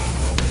of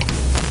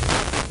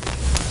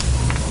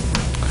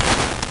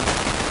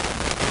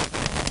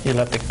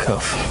elliptic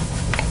curve.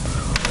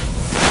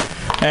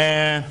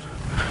 And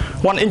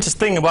one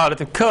interesting about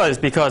elliptic curve is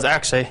because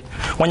actually,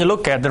 when you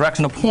look at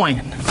directional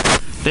point,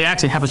 they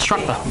actually have a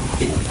structure.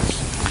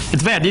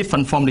 It's very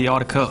different from the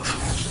other curve.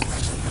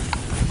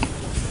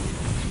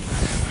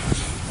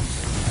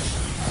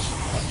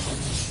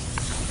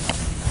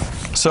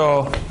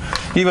 So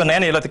even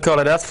any elliptic curve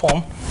like that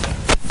form,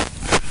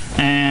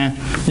 and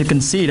you can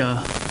see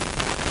the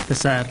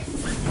set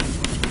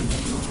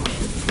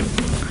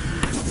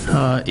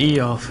E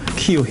of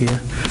Q here.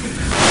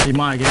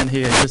 Remind again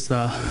here is just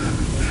the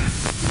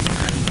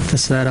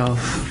set of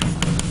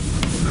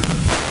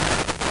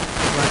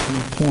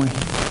directional point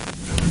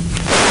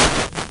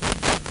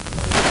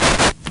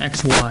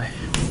xy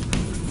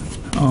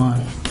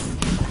on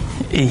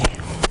E.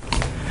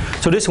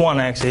 So this one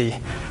actually,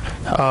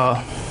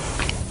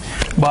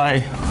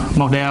 by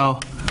model,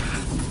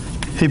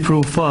 he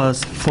proved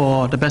first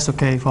for the best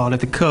case for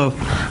elliptic curve.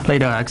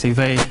 Later,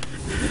 actually,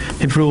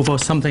 he proved for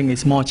something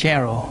is more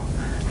general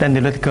than the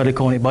elliptic curve, they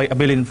call it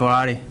abelian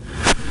variety.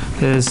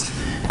 is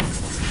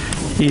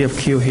E of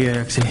Q here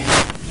actually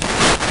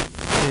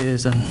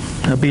is an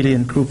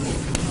abelian group.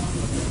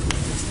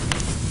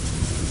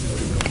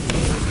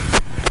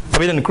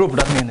 Abelian group,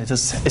 that means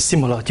it's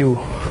similar to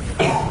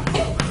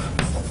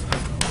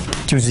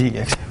Z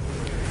actually.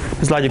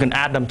 It's like you can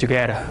add them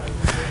together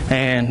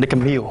and they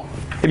commute.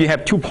 If you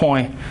have 2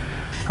 points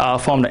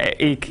from the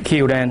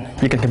EQ, then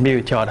you can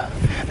commute each other.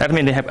 That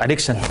means they have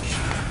addition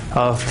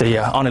of the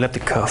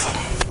unelliptic curve.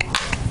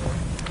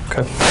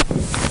 Okay.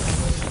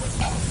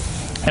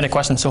 Any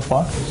questions so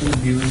far?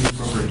 Viewing the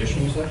proper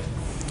addition, you said?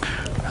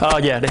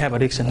 Yeah, they have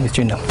addition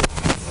between them.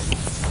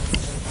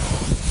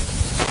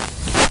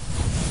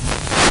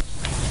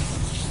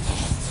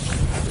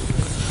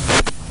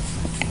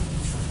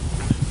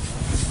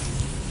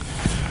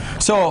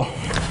 So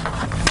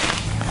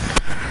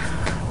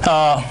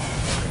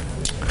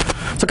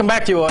come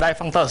back to your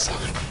difunctors.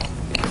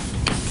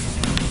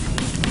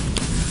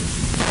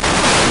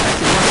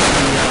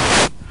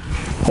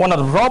 One of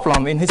the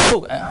problems in his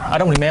book, I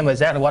don't remember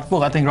exactly what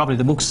book, I think probably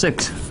the book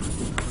 6.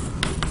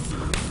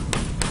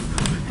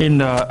 In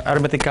the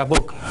Arithmetica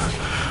book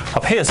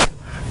of his,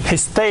 he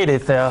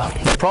stated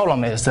the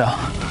problem is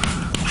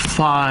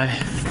phi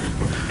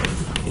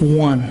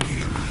 1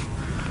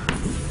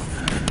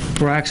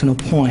 fractional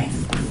point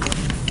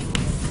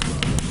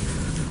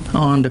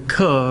on the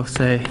curve,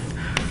 say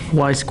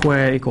y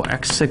squared equal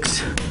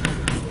x6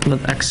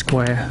 plus x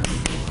squared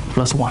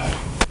plus 1.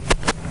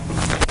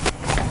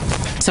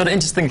 So the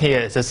interesting here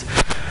is this,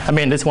 I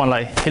mean this one,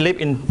 like he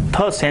lived in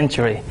 3rd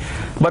century,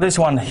 but this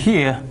one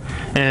here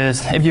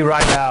is if you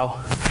write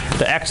down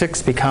the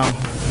x6 become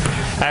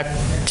x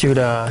to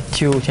the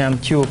 2 times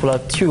 2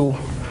 plus 2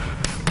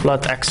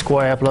 plus x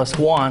squared plus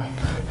 1.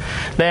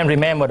 Then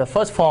remember the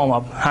first form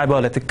of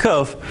hyperelliptic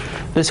curve,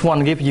 this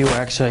one gives you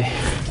actually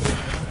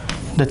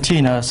the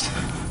genus,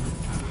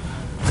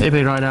 if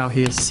we write out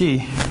here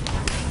C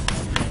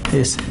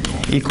is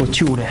equal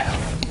to there.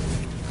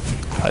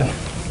 Right.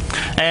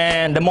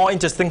 And the more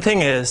interesting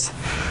thing is,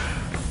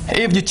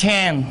 if you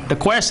change the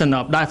question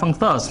of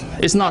difunctors,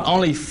 it's not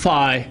only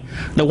phi,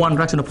 the one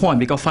fractional point,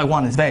 because phi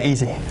 1 is very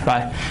easy,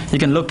 right? You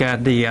can look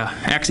at the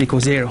x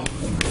equals 0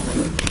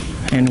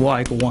 and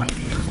y equal 1.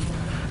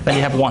 Then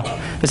you have 1.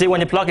 You see,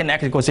 when you plug in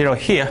x equals 0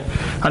 here,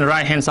 on the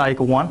right hand side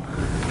equal 1,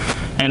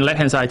 and left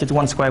hand side just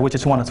 1 squared, which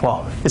is 1 as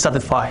well. It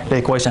satisfies the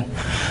equation.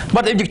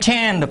 But if you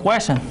change the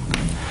question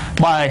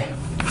by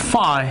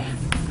phi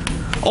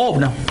all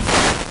of them,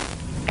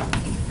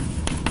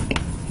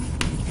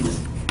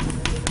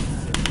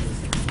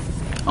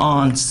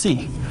 on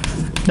C,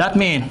 that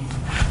means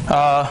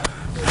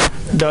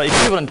the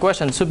equivalent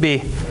question should be,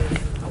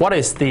 what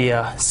is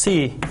the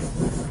C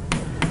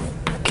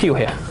Q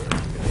here?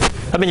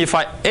 I mean, you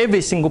find every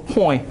single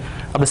point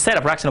of the set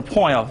of fractional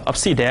point of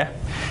C there,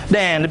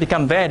 then it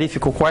becomes a very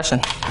difficult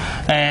question.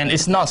 And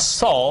it's not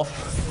solved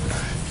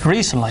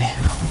recently,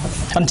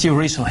 until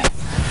recently.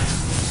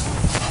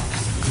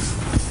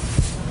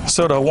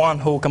 So the one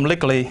who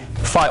completely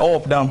find all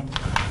of them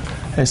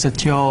is a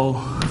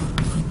Joe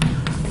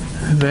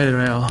very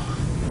rare.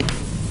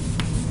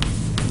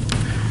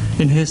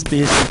 In his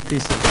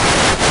thesis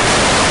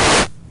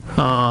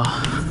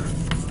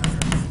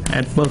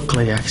at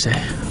Berkeley actually.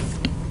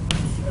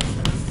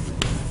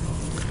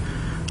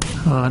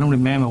 I don't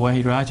remember when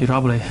he wrote it,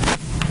 probably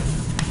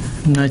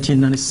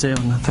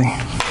 1997 I think.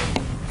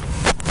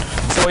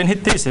 So in his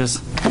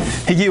thesis,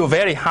 he used a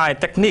very high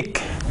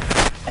technique.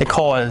 He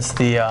calls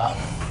the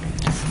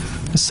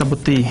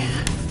Saboti.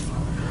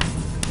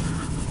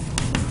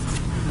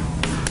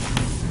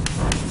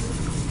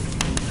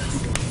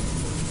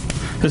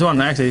 This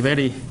one actually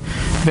very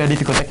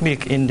difficult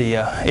technique in the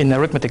in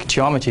arithmetic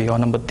geometry or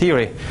number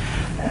theory.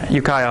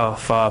 You kind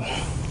of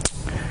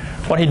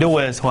what he do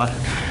is what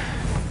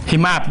he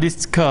mapped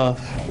this curve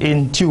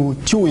into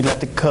 2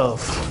 elliptic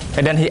curves,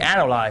 and then he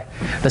analyzed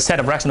the set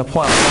of rational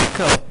points of the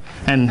curve,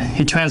 and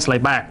he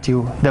translate back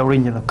to the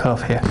original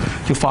curve here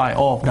to find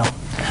all of them,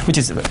 which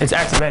is it's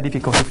actually very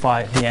difficult to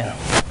find at the end.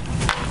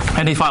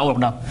 And he found all of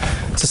them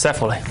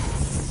successfully.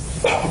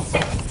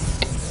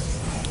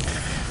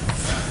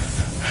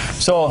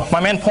 So my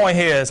main point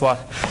here is what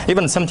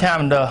even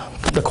sometimes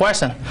the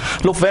question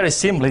look very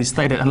simply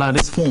stated like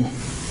this form.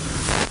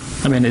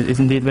 I mean it's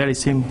indeed very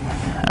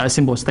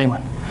simple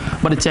statement,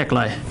 but check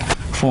like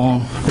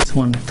from this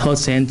one 3rd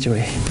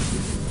century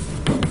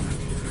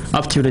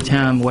up to the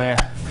time where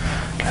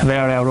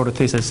Varel wrote the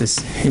thesis is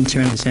in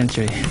 20th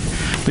century.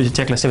 We should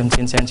check like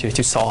 17th century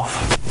to solve.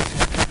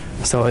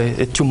 So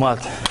it's too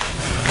much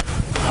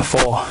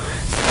for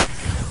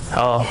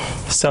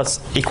such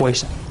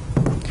equation.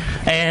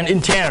 And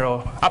in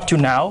general, up to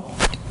now,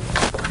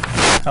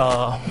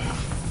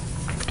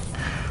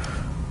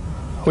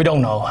 we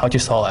don't know how to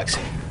solve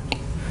actually.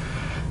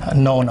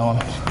 No known.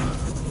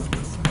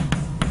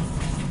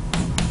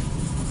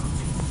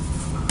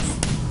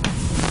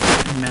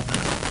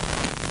 Method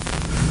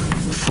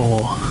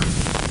for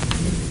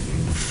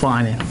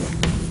finding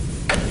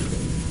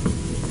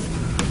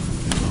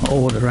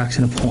all the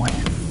rational point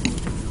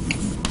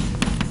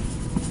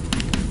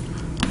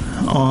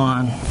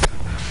on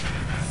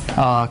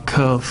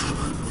curve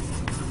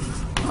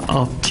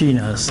of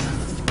genus,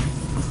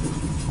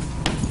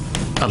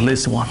 at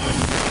least one.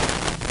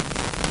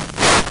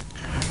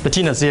 The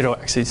genus 0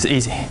 actually is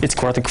easy. It's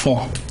quadratic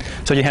form.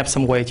 So you have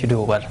some way to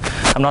do, but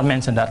I'm not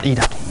mentioning that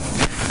either.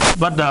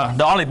 But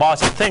the only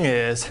positive thing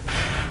is,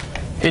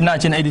 in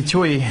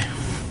 1983,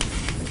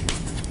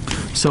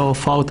 so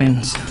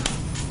Faultins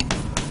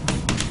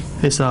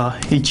is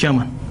he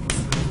German.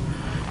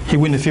 He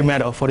won the field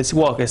medal for this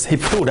work. He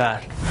proved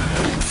that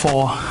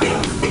for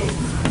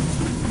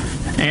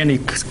any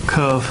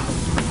curve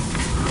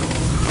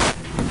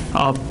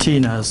of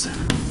genus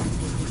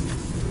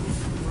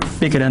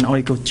bigger than or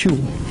equal to 2,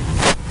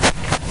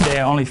 they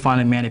are only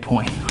finding many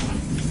points.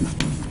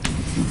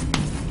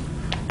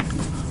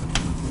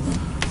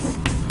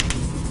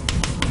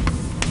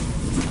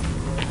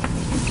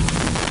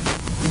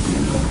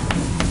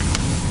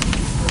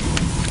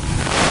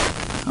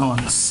 I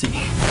want to see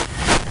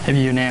if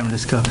you name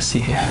this curve, see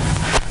here.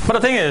 But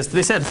the thing is,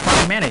 they said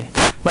find many,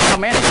 but how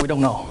many we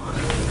don't know.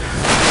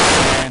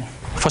 And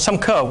for some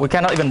curve, we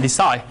cannot even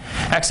decide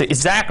actually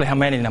exactly how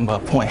many number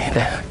of points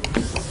there.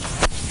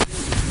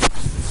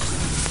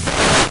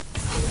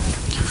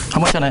 How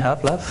much can I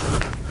have left?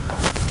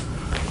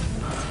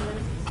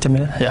 10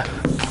 minutes? Yeah.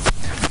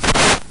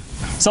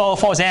 So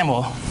for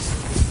example,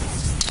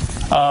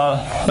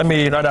 let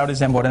me write out this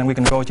example, then we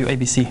can go to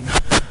ABC.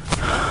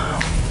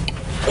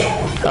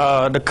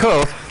 The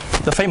curve,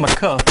 the famous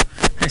curve,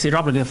 actually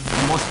probably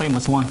the most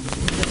famous one.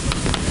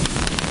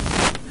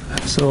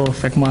 So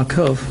Fekmar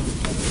curve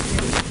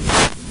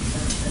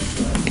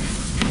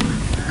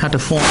had the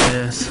form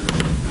is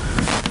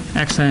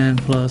xn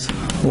plus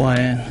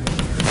yn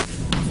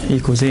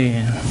equals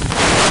an,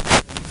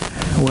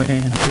 where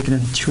n bigger than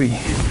 3.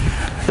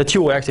 The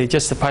 2 actually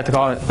just the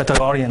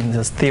Pythagorean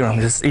theorem,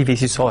 this easy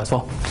to solve as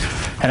well.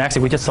 And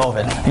actually we just solve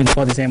it in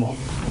for example.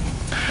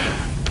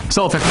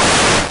 So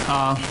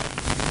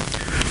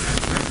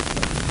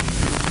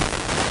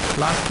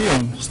last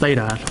theorem state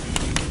that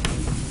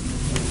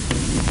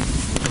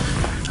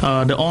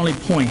the only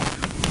point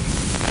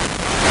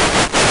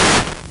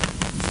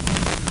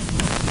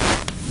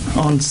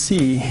on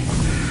C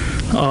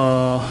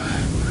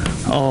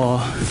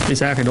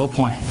is actually no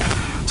point.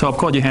 So of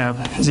course you have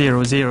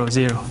 0, 0,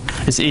 0.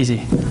 It's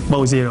easy,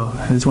 both 0,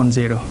 this one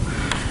 0.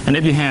 And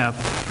if you have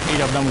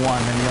either of them 1,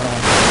 then the other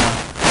one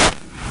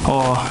 1.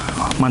 Or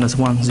minus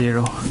 1,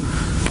 0.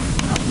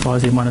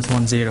 Positive minus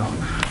 1, 0.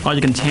 Or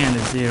you can change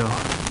it 0.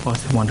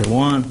 Positive 1 to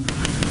 1,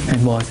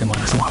 and positive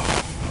minus 1.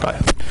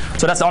 Right.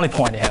 So that's the only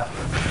point they have.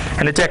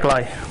 And it takes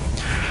like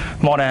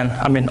more than,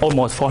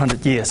 almost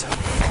 400 years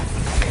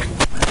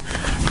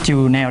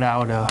to nail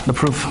down the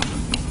proof.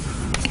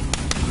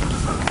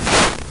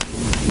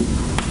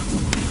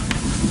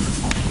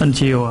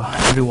 Until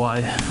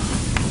everyone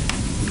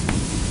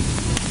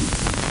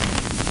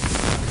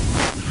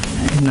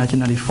in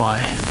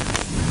 1995.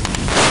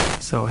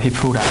 So he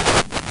proved that.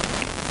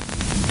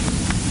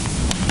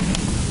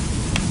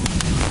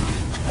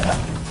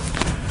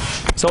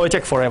 So it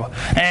takes forever.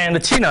 And the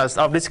genus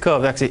of this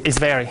curve actually is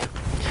vary.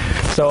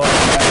 So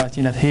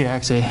genus here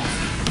actually.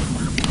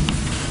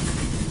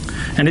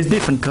 And it's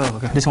different curve.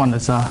 Okay? This one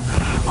is a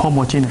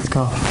homogeneous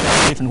curve.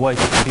 Different way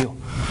to view.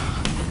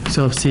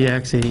 So C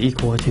actually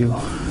equal to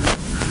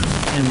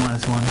n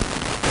minus 1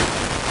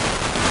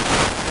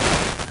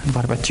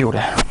 divided by 2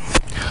 there.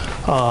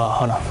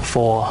 Hold on,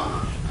 4,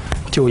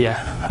 2,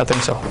 yeah, I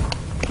think so.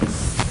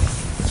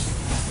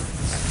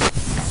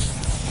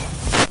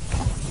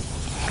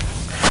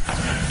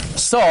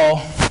 So,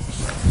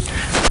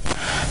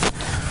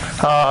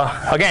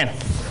 again,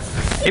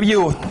 if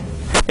you,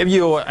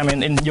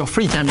 in your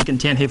free time, you can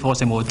change here, for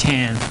example,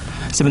 10,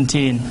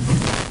 17,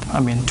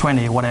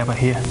 20, whatever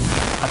here.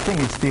 I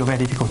think it's still very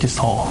difficult to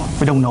solve.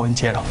 We don't know in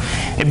general.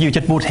 If you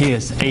just put here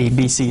A,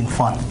 B, C in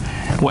front,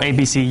 or A,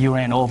 B, C, you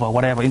ran over,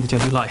 whatever integer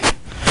you like,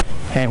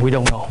 and we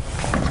don't know.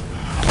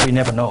 We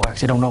never know,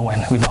 actually don't know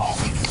when we know.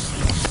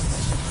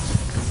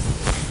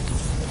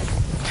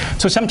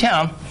 So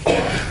sometimes,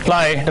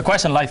 like the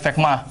question like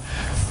Fekmar,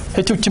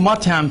 it took too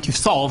much time to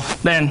solve,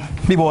 then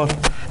people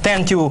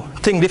tend to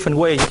think different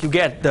ways to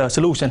get the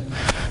solution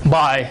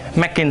by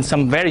making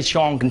some very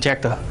strong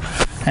conjecture.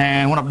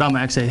 And one of them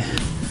actually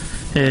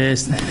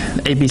is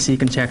ABC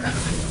conjecture.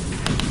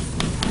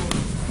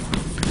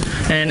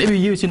 And if you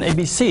use in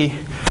ABC,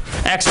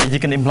 actually you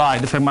can imply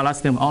the Fermat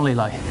last term only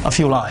like a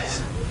few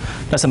lines.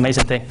 That's an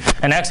amazing thing.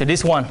 And actually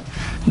this one,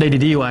 they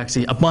deduce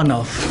actually a bunch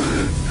of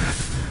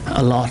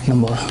a large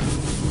number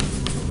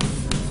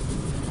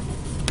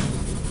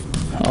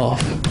of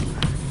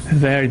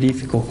very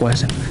difficult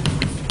questions.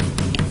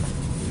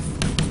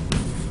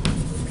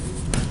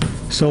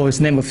 So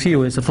it's named a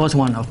few. It's the first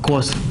one, of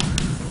course,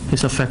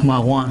 is a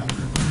Fekmar 1.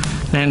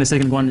 Then the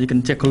second one, you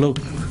can take a look.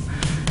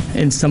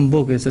 In some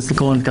book, it's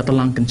called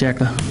Catalan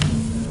conjecture.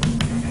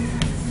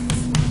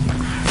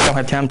 Don't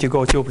have time to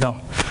go through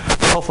them.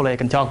 Hopefully I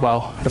can talk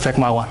about the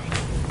Fekmar 1.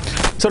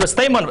 So the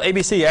statement of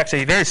ABC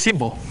actually very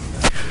simple.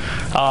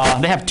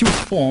 They have two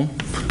forms.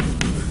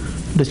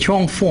 The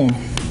strong form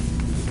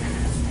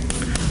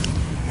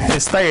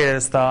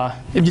states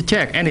if you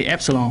check any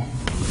epsilon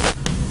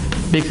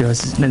bigger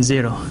than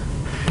 0,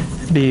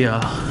 be a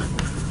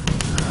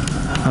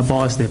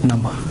positive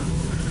number.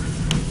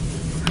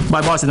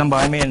 By positive number,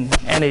 I mean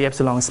any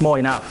epsilon small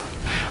enough,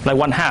 like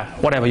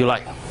 1/2, whatever you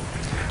like.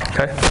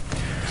 Okay.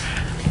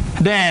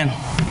 Then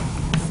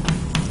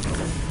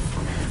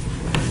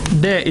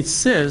there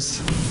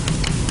exists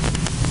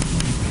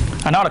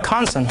another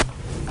constant,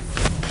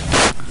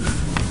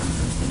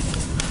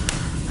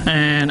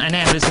 and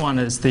then this one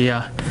is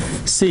the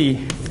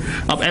C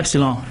of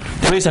epsilon.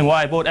 The reason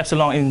why I put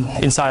epsilon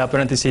inside of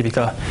parentheses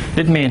because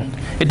it means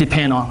it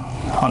depends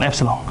on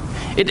epsilon.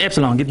 Each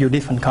epsilon gives you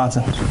different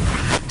constants.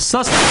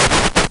 Such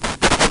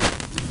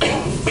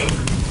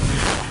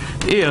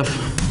if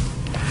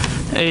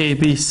A,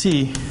 B,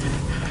 C,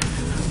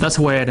 that's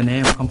where the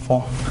name comes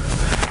from.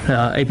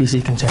 A, B,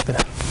 C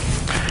consecutive.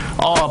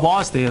 All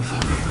positive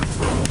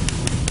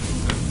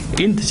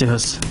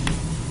integers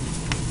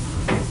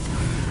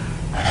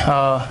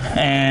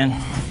and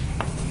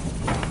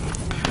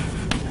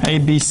A,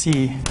 B,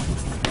 C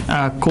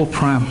are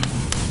co-prime.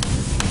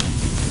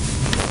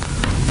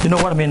 You know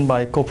what I mean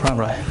by co-prime,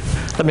 right?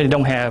 That means they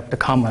don't have the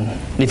common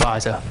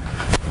divisor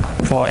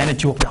for any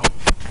two of them.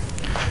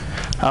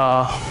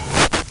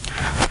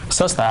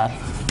 Such that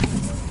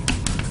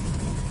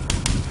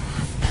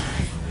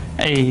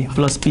A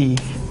plus B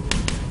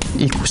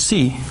equals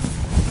C,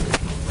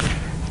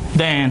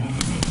 then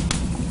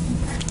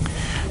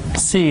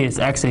C is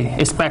actually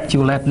expect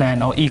you less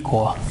than or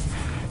equal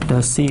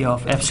the C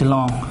of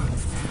epsilon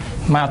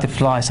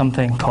multiply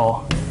something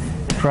called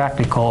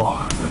radical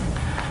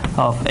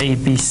of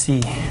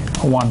ABC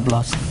 1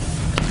 plus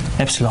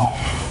epsilon.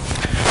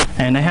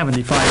 And I haven't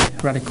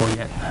defined radical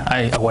yet,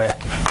 I'm aware.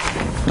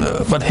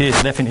 But here's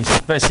the definition,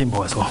 very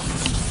simple as well.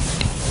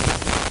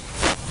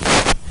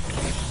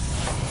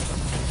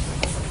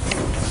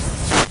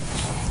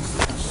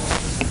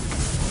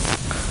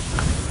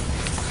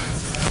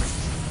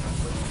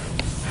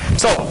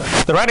 So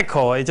the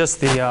radical is just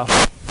the,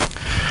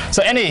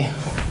 so any,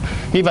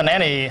 given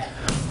any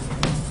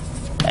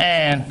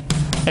n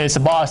is a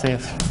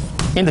positive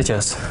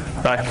integers,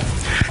 right?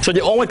 So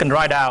you only can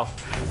write out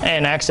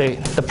and actually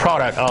the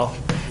product of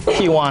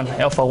P1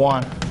 alpha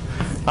 1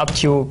 up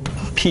to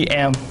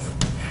Pm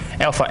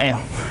alpha m.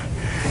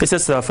 It's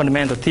just a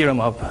fundamental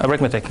theorem of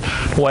arithmetic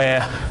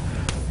where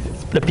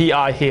the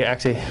Pi here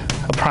actually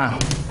a prime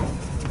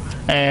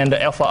and the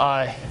alpha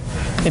I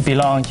it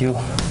belongs to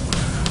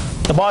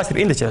the positive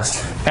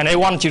integers, and the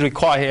one you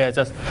require here is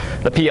just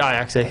the Pi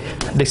actually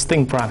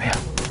distinct prime here.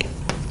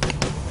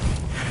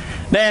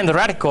 Then the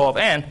radical of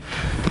n,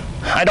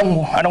 I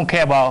don't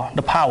care about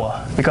the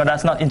power because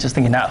that's not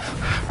interesting enough.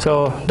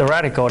 So the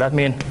radical, that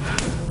means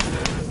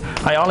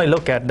I only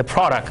look at the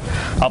product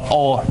of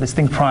all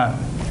distinct prime,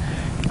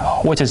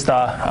 which is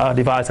the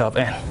divisor of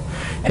n.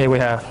 Here we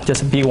have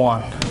just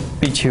B1,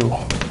 B2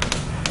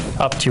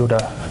 up to the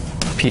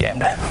Pm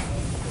there.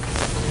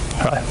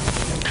 Right.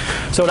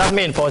 So that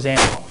means, for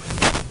example,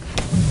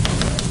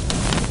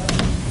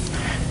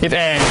 if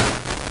n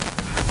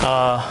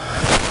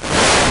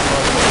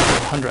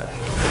 100,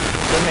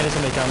 that means it's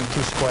going to become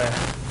 2 squared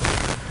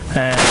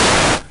and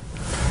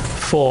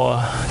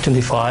 4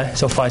 25,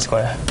 so 5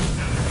 squared.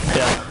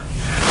 Yeah.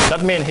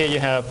 That means here you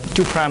have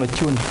 2 prime is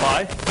 2 and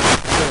 5,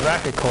 so the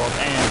radical of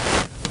n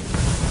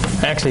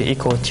actually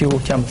equal 2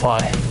 times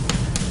 5,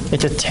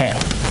 it's just 10.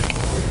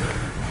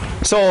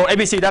 So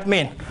ABC, that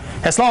means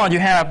as long as you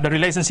have the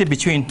relationship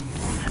between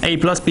A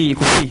plus B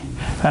equals C,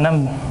 and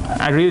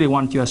I really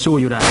want to assure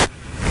you that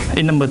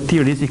in number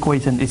theory this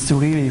equation is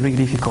really, really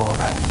difficult.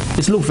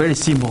 It looks very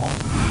simple,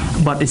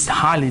 but it's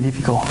highly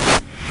difficult.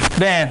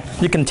 Then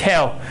you can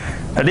tell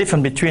the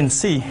difference between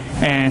C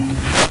and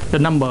the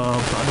number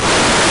of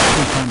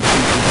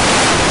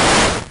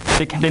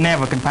they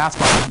never can pass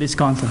by this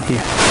constant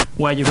here,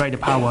 where you write the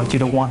power to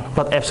the 1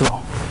 plus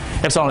epsilon.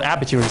 Epsilon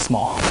aperture is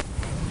small.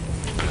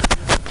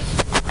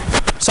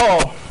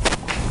 So,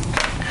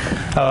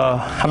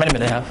 how many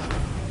minutes I have?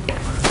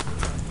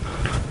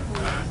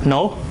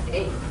 No?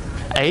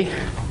 8?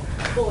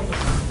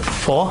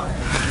 4?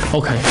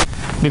 Okay.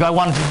 Because I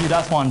want to do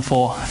that one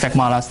for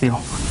Fekmala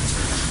still.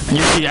 And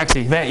you see,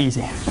 actually, very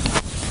easy.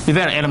 It's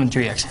very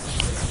elementary, actually.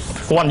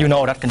 One you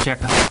know that can check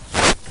that.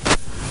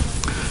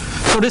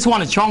 So this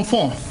one is strong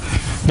form.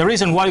 The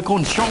reason why you call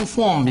it strong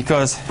form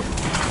because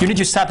you need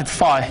to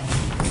satisfy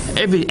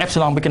every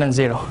epsilon bigger than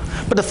 0.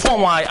 But the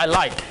form I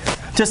like,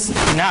 just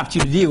enough to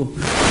deal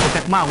with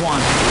Fekma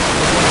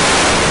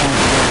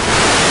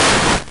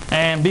 1.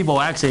 And people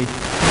actually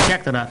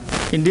checked that.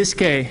 In this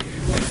case,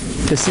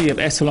 the C of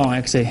epsilon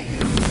actually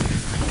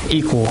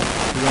equal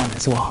 1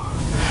 as well.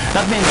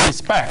 That means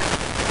respect.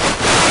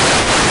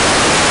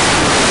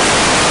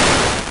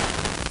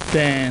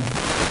 Then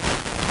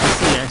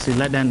C actually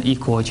less than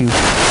equal to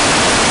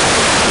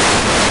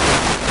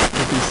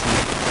ABC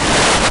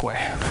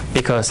square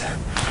because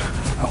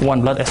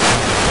 1 plus epsilon.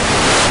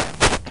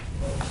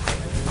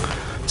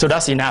 So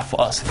that's enough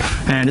for us.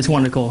 And this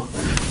one we call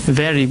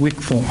very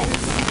weak form.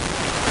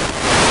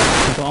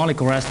 It only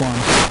corresponds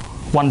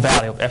one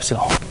value of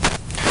epsilon.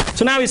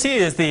 So now you see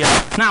is the,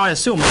 now I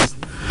assume is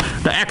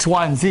the x,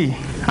 y, and z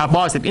are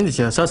positive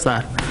integers such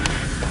that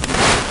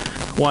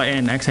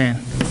yn, xn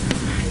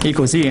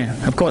equals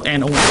zn. Of course,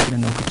 n only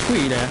equals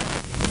 3 there.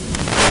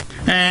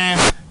 And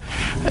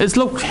it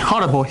looks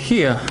horrible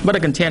here, but I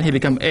can tell here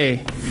become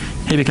a,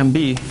 here become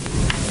b,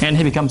 and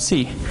here become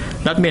c.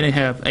 That means I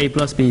have a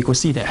plus b equals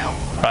c there,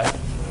 right?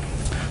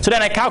 So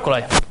then I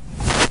calculate.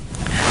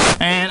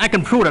 And I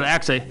can prove that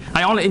actually,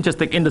 I'm only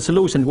interested in the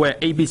solution where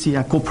A, B, C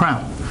are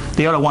co-prime.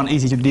 The other one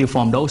easy to deal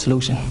from those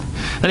solutions.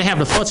 Then I have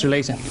the first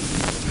relation.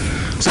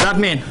 So that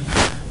means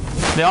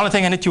the only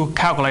thing I need to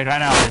calculate right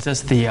now is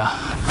just the,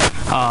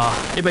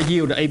 if I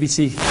use the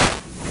ABC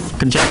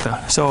conjecture.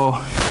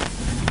 So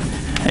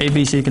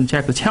ABC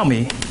conjecture tell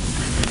me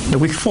the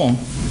weak form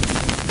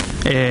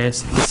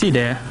is, you see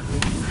there,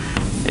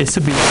 it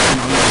should be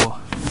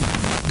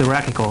the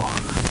radical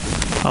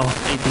of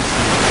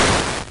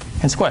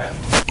ABC and square.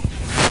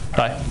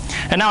 Right.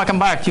 And now I come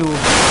back to,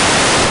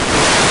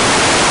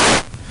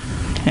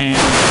 and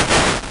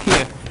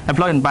here I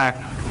plug in back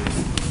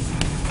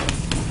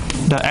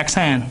the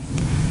xn,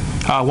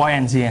 y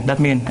and z n. That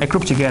means I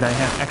group together I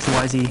have x,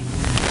 y, z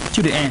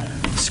to the n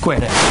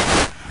squared.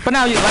 But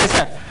now, like I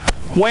said,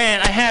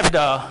 when I have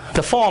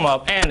the form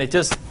of n is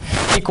just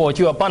equal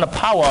to upon the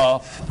power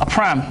of a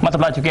prime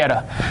multiplied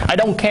together, I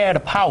don't care the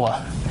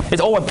power.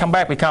 It's always come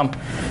back become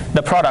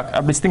the product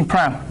of distinct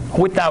prime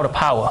without the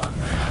power,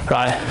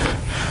 right?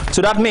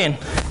 So that means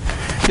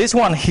this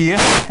one here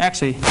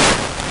actually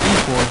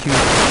equal to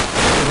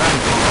the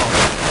radical of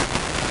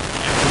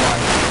y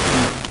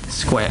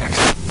squared x.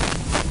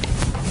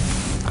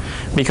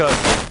 Because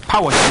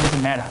power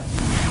doesn't matter.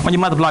 When you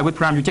multiply with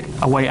prime, you take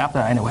away after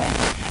anyway.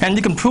 And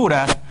you can prove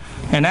that,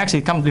 and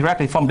actually come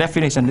directly from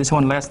definition, this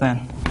one less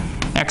than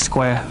x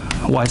squared,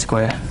 y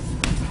squared,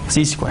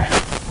 z squared,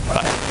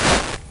 right?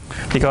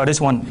 Because this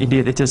one,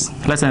 indeed, it is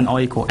less than or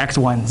equal x,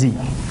 y, and z.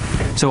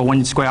 So when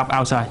you square up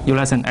outside, you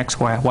less than x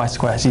squared, y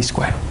squared, z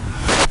squared.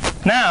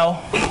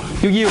 Now,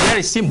 you use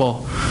very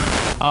simple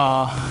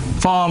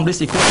from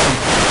this equation.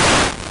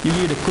 You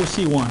use the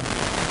Cauchy one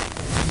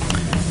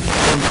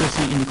from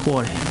Cauchy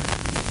inequality.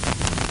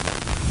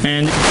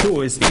 And you can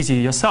prove it's easy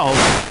yourself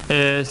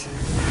is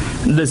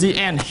the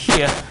Zn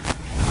here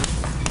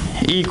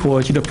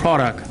equal to the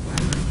product,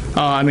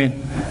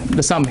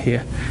 the sum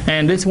here.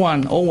 And this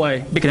one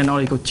always bigger than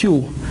or equal to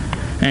 2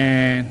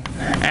 and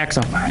x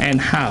of n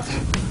half,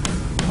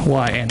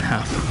 y n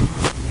half.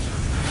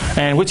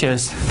 And which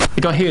is,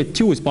 because here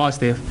 2 is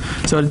positive,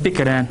 so it's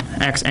bigger than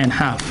x n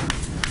half,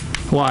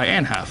 y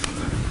n half.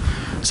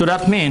 So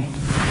that means,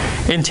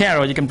 in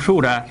general, you can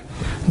prove that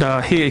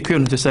the here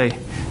equivalent to say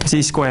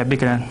z squared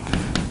bigger than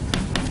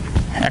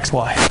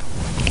xy.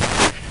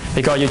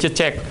 Because you just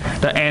check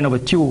the n over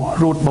 2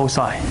 root both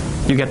sides.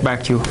 You get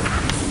back to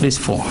this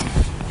form.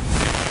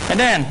 And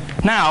then,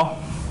 now,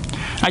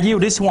 I use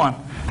this one.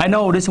 I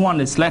know this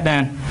one is less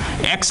than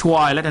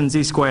xy less than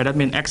z squared. That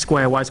means x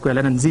squared, y squared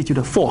less than z to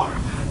the 4.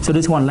 So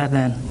this one less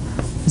than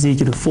z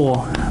to the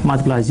 4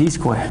 multiplied z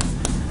squared,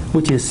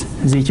 which is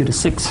z to the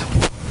 6.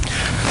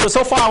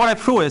 So far what I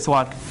prove is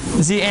what?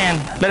 Zn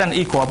less than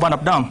equal, one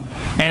of them.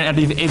 And at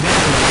the eventually,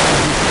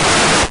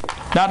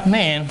 that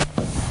means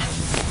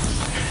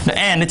the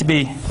n needs to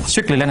be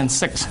strictly less than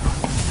 6.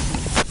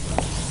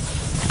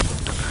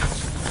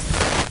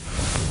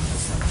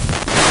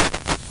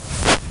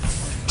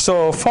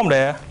 So from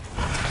there,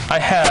 I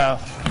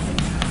have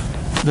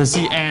the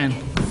Zn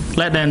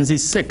less than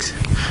Z6.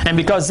 And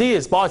because Z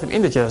is positive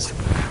integers,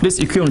 this is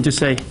equivalent to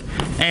say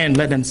n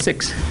less than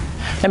 6.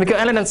 And because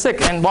n less than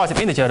 6 and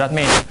positive integer, that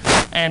means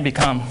n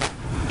become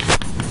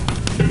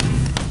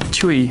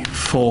 3,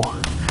 4,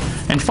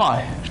 and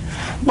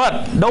 5.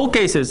 But those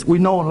cases we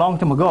know a long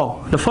time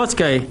ago. The first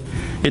case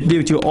is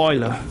due to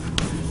Euler.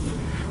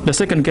 The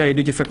second case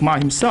due to Fermat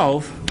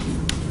himself.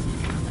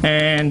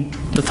 And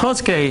the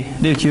third case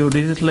due to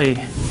Dirichlet.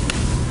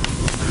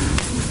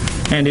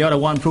 And the other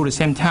one proved at the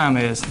same time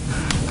is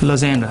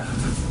Lysander.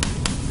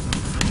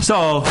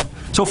 So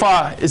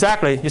far,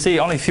 exactly, you see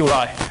only a few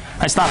lines.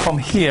 I start from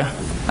here,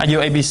 I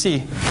use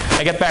ABC.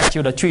 I get back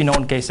to the 3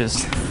 known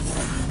cases.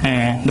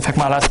 And the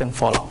Fermat last then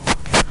follow.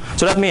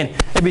 So that means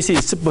ABC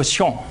is super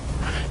strong.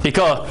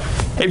 Because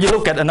if you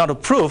look at another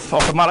proof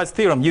of Fermat's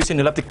theorem using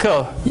the elliptic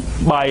curve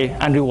by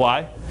Andrew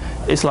Y,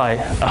 it's like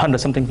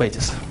 100-something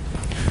pages.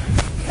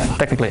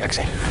 Technically,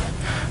 actually.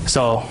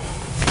 So,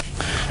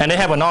 and they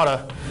have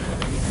another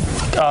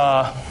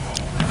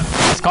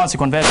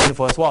consequent very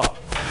beautiful as well.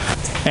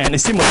 And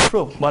it's similar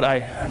proof, but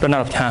I run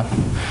out of time.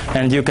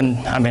 And you can,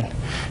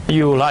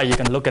 you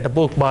can look at the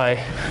book by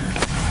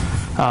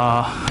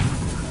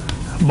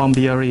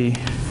Bombieri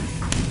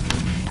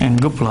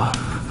and Gupla.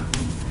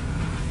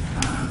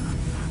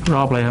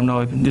 Probably, I don't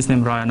know if this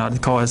name right or not. It's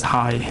called as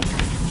high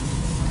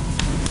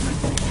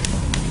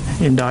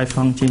in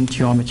difunction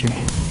geometry.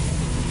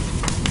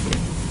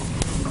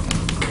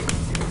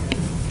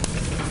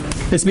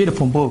 It's a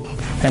beautiful book,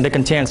 and they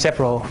contain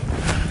several,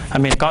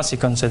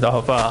 consequences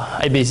of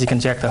ABC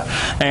conjecture.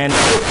 And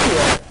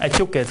I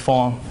took it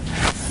from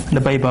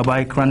the paper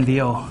by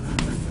Granville.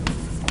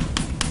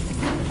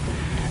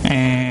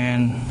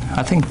 And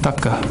I think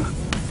Tucker.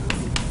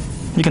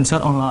 You can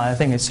search online. I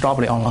think it's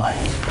probably online.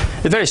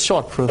 It's very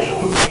short proof.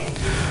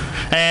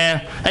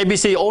 And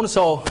ABC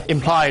also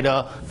implied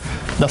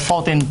the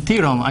Fulton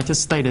theorem I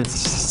just stated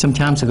some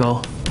times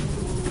ago.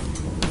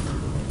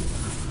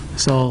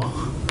 So,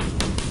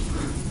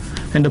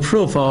 and the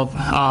proof of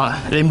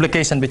the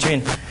implication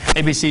between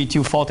ABC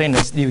to Fulton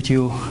is due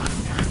to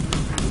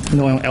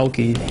Nguyen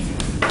Elke.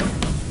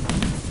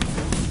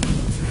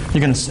 You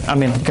can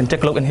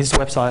take a look in his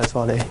website as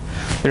well. They're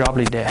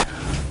probably there.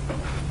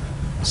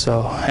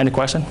 So, any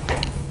question?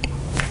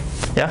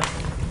 Yeah?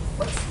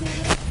 What's the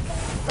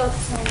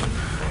thoughts on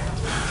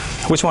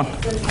Which one?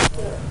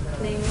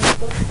 the name of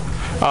the book?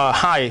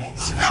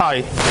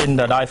 High in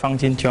the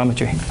dye-function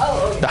geometry.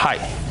 Oh, okay. The high,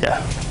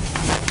 yeah.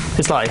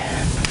 It's like, it's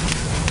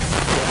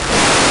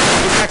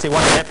actually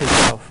one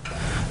episode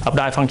of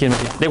dye-function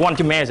geometry. They want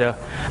to measure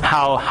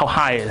how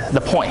high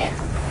the point.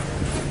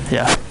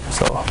 Yeah,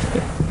 so.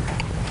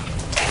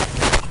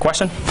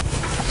 Question?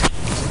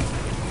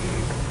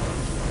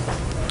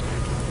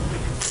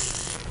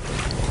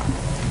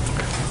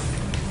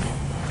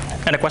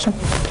 Any question?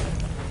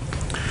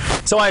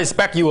 So I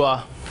expect you,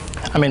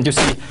 to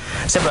see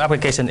several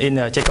applications in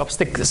Jacob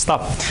stick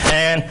stuff.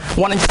 And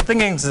one interesting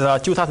thing is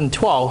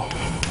 2012,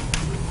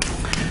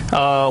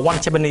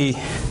 one Japanese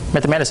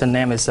mathematician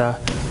named is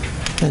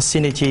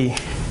Shinichi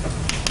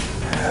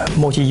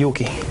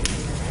Mochiyuki.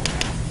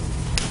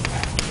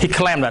 He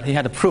claimed that he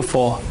had a proof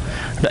for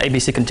the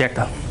ABC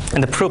conjecture,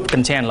 and the proof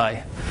contained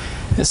like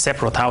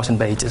several thousand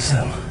pages.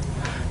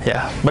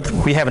 Yeah, but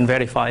we haven't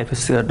verified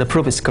if the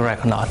proof is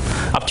correct or not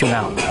up to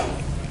now.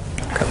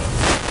 Okay.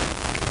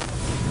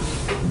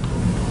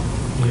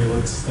 Yeah,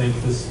 let's thank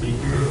the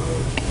speaker.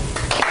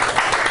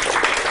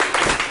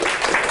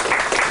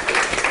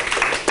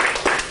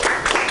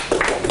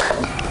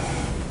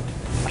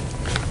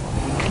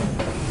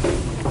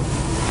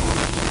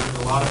 There's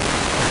a lot of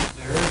people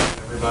upstairs.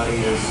 Everybody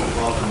is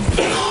welcome.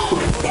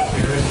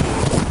 Upstairs,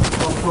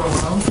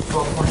 12.1,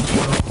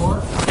 12.1.